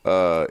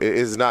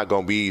 it's not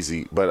going to be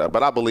easy.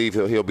 But I believe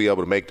he'll be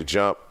able to make the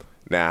jump.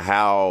 Now,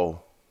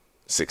 how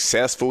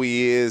successful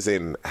he is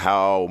and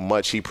how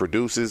much he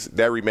produces,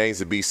 that remains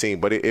to be seen.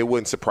 But it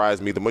wouldn't surprise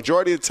me. The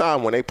majority of the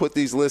time when they put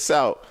these lists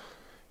out,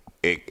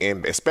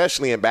 and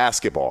especially in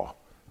basketball,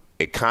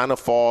 it kind of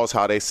falls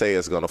how they say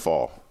it's going to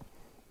fall.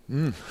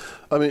 I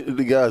mean,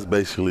 the guy's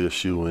basically a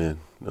shoe-in.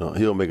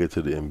 He'll make it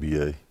to the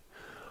NBA.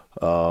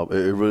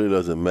 It really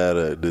doesn't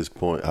matter at this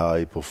point how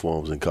he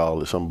performs in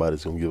college.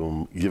 Somebody's going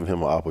to give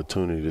him an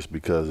opportunity just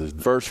because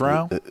it's first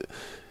round.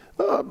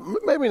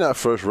 Maybe not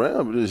first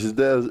round, but his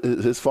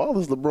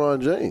father's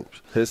LeBron James.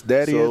 His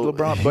daddy is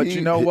LeBron. But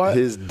you know what?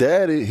 His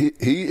daddy,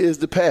 he is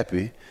the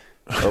pappy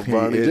of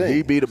Bronny James.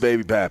 He be the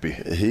baby pappy.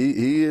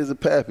 He is a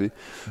pappy.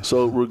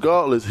 So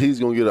regardless,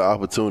 he's going to get an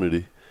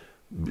opportunity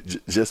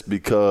just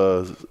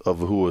because of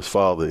who his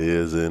father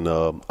is. And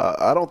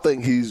I don't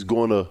think he's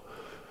going to,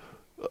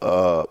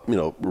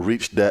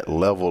 reach that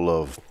level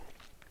of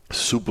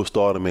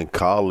superstardom in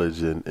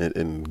college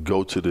and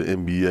go to the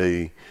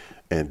NBA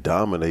and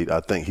dominate. I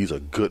think he's a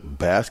good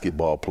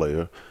basketball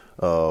player.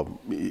 I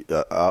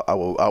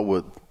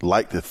would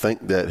like to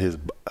think that his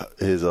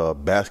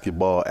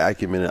basketball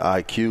acumen and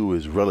IQ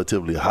is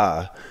relatively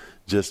high,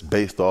 just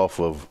based off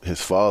of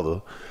his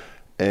father.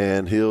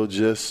 And he'll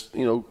just,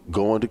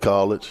 go into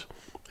college.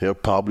 He'll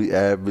probably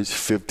average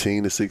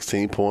 15 to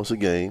 16 points a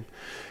game.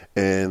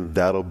 and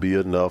that'll be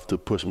enough to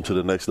push him to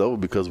the next level.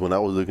 Because when I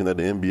was looking at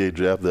the NBA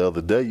draft the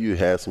other day, you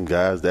had some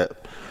guys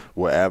that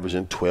were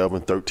averaging 12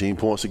 and 13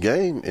 points a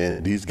game,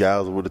 and these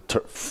guys were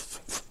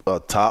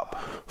the top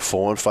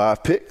 4 and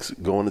 5 picks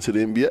going into the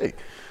NBA.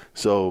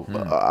 So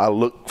I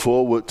look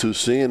forward to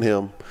seeing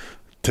him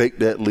take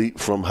that leap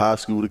from high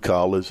school to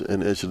college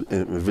and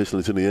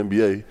eventually to the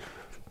NBA,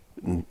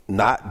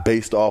 not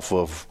based off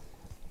of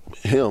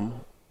him,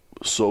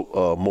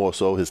 so more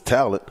so his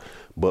talent,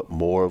 but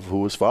more of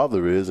who his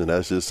father is, and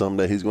that's just something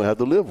that he's going to have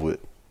to live with.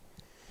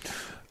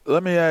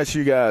 Let me ask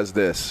you guys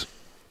this.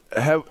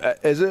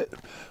 Is it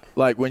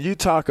like when you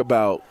talk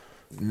about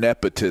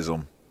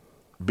nepotism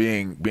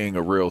being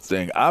a real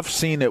thing, I've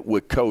seen it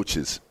with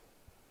coaches.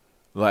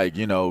 Like,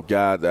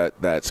 guy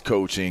that's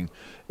coaching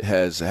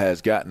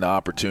has gotten the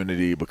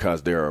opportunity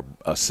because they're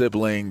a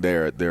sibling,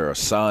 they're a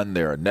son,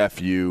 they're a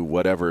nephew,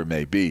 whatever it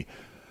may be.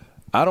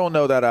 I don't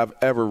know that I've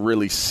ever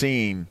really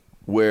seen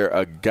where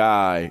a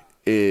guy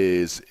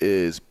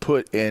is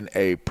put in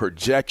a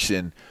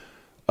projection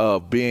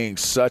of being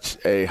such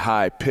a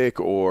high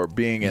pick or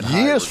being in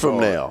years from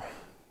now.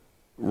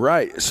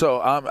 Right.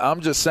 So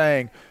I'm just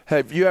saying,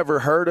 have you ever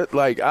heard it?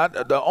 Like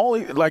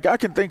I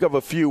can think of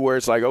a few where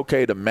it's like,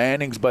 okay, the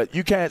Mannings, but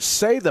you can't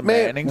say the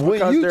Mannings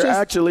because they're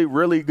actually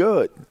really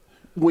good.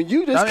 When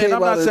you just came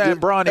out, I'm not saying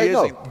Bronny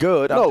isn't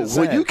good. No,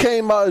 when you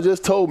came out and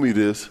just told me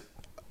this,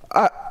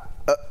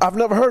 I've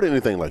never heard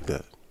anything like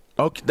that.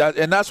 Okay,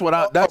 that's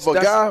what that's a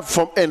guy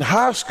from in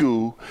high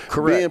school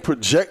being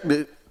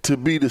projected to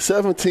be the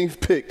 17th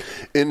pick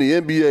in the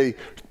NBA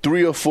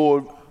 3 or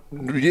 4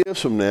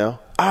 years from now.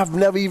 I've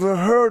never even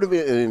heard of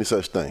any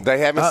such thing. They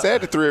haven't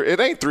said it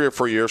ain't 3 or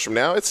 4 years from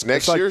now. It's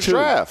next year's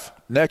draft.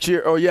 Next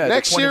year,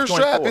 next year's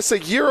draft. It's a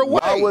year away.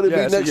 Why would it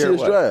be next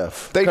year's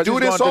draft? They do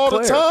this all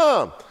the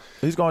time.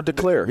 He's going to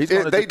declare. He's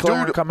going to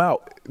declare and come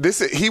out.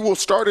 He will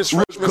start his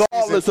freshman season.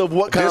 Regardless of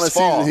what kind of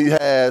season he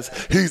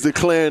has, he's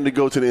declaring to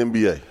go to the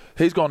NBA.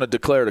 He's going to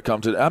declare to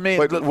come to.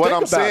 But what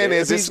I'm saying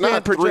is, it's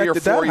not 3 or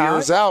 4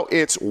 years out.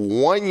 It's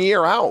 1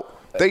 year out.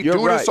 They do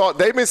this all.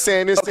 They've been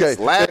saying this since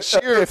last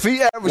year. If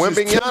he averages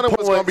Wembanyama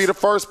was going to be the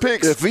first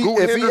pick. If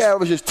he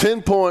averages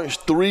 10 points,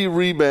 3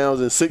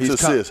 rebounds, and 6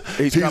 assists,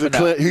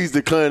 he's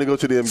declaring to go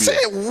to the NBA.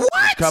 Say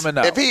what? He's coming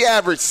out. If he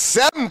averaged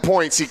 7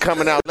 points, he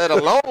coming out. Let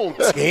alone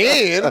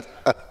 10.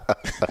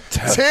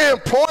 10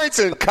 points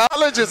in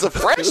college as a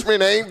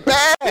freshman ain't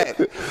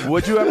bad.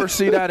 Would you ever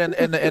see that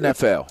in the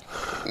NFL?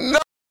 No.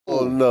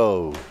 Oh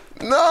no.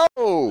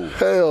 No.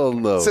 Hell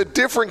no. It's a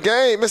different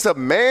game. It's a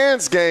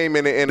man's game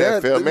in the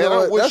NFL, man.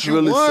 I wish you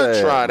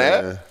would try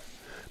that. Man.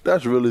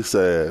 That's really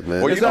sad,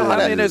 man. Well,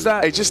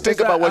 just think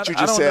about what you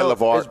just said,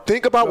 LeVar.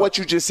 Think about what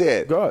you just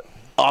said. Go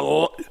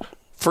ahead.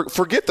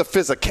 Forget the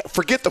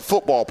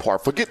football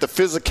part. Forget the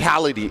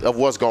physicality of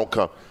what's going to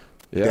come.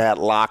 Yeah. That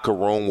locker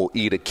room will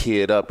eat a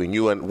kid up,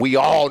 and we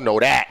all know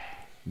that.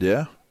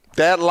 Yeah.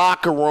 That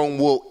locker room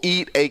will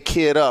eat a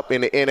kid up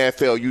in the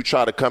NFL. You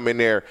try to come in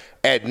there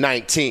at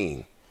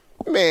 19.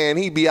 Man,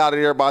 he'd be out of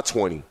there by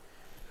 20.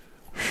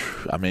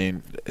 I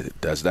mean,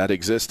 does that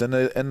exist in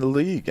the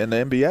league, in the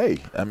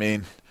NBA? I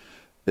mean,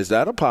 is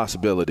that a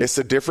possibility? It's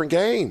a different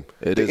game.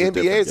 The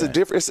NBA is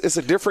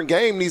a different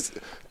game.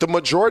 The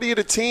majority of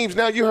the teams,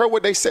 now you heard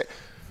what they said.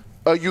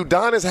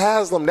 Udonis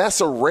Haslem,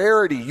 that's a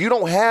rarity. You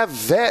don't have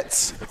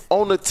vets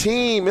on the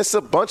team. It's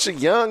a bunch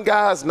of young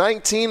guys,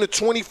 19 to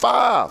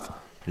 25.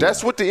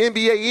 That's what the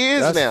NBA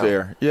is now. That's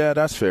fair. Yeah,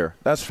 that's fair.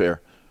 That's fair.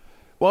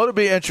 Well, it'll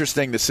be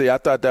interesting to see. I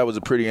thought that was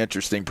a pretty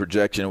interesting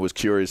projection. I was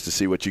curious to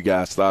see what you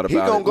guys thought about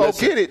it. He's going to go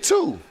get it,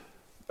 too.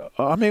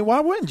 I mean, why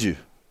wouldn't you?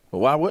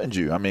 Why wouldn't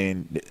you? I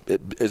mean,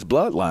 it's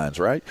bloodlines,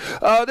 right?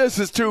 This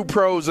is 2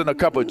 pros and a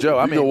cup of Joe.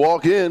 I mean, you can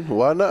walk in.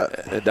 Why not?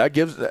 Now,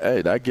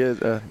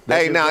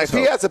 if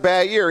he has a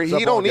bad year,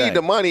 he don't need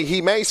the money.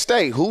 He may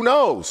stay. Who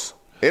knows?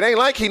 It ain't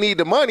like he need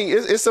the money.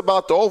 It's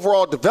about the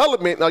overall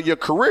development of your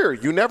career.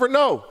 You never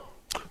know.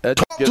 That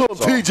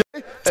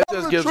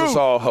just gives us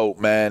all hope,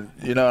 man.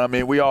 You know what I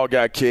mean? We all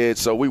got kids,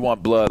 so we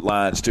want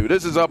bloodlines, too.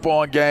 This is Up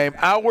On Game.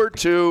 Hour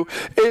 2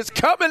 is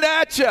coming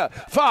at you.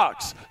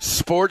 Fox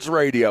Sports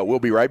Radio. We'll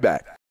be right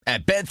back.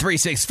 At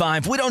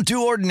Bet365, we don't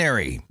do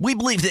ordinary. We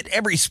believe that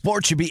every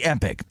sport should be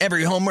epic.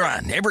 Every home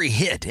run, every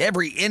hit,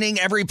 every inning,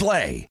 every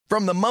play.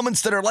 From the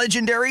moments that are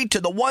legendary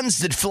to the ones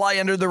that fly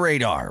under the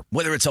radar.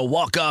 Whether it's a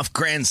walk-off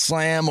grand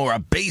slam or a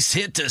base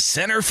hit to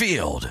center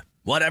field.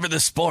 Whatever the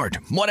sport,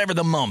 whatever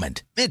the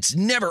moment, it's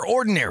never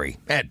ordinary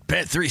at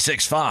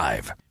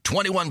Bet365.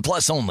 21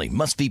 plus only.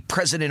 Must be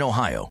present in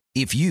Ohio.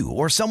 If you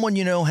or someone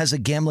you know has a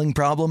gambling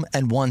problem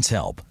and wants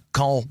help,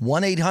 call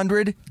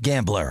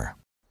 1-800-GAMBLER.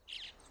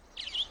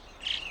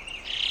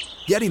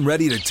 Getting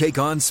ready to take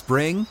on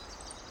spring?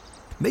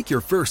 Make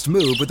your first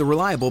move with the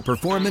reliable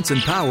performance and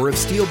power of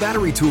Steel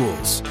battery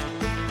tools.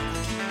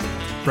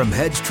 From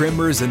hedge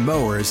trimmers and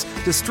mowers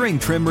to string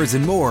trimmers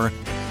and more,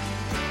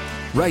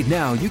 right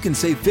now, you can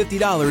save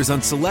 $50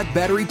 on select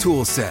battery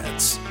tool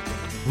sets.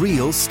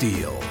 Real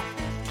Steel.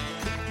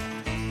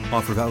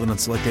 Offer valid on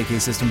select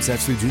AK system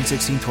sets through June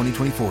 16,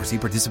 2024. See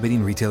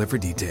participating retailer for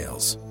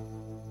details.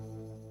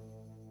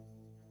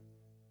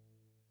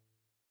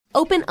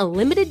 Open a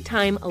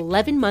limited-time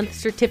 11-month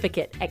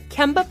certificate at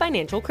Kemba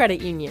Financial Credit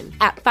Union.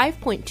 At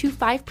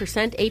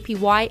 5.25%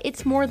 APY,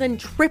 it's more than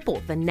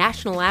triple the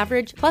national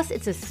average, plus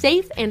it's a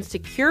safe and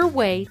secure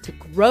way to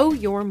grow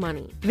your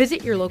money.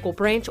 Visit your local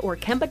branch or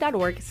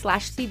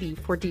kemba.org/CD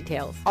for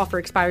details. Offer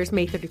expires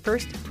May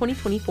 31st,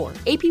 2024.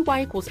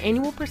 APY equals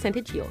annual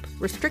percentage yield.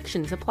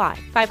 Restrictions apply.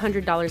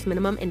 $500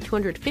 minimum and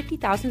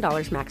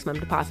 $250,000 maximum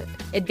deposit.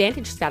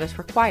 Advantage status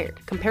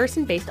required.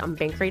 Comparison based on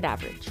bank rate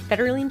average.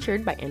 Federally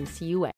insured by NCUA.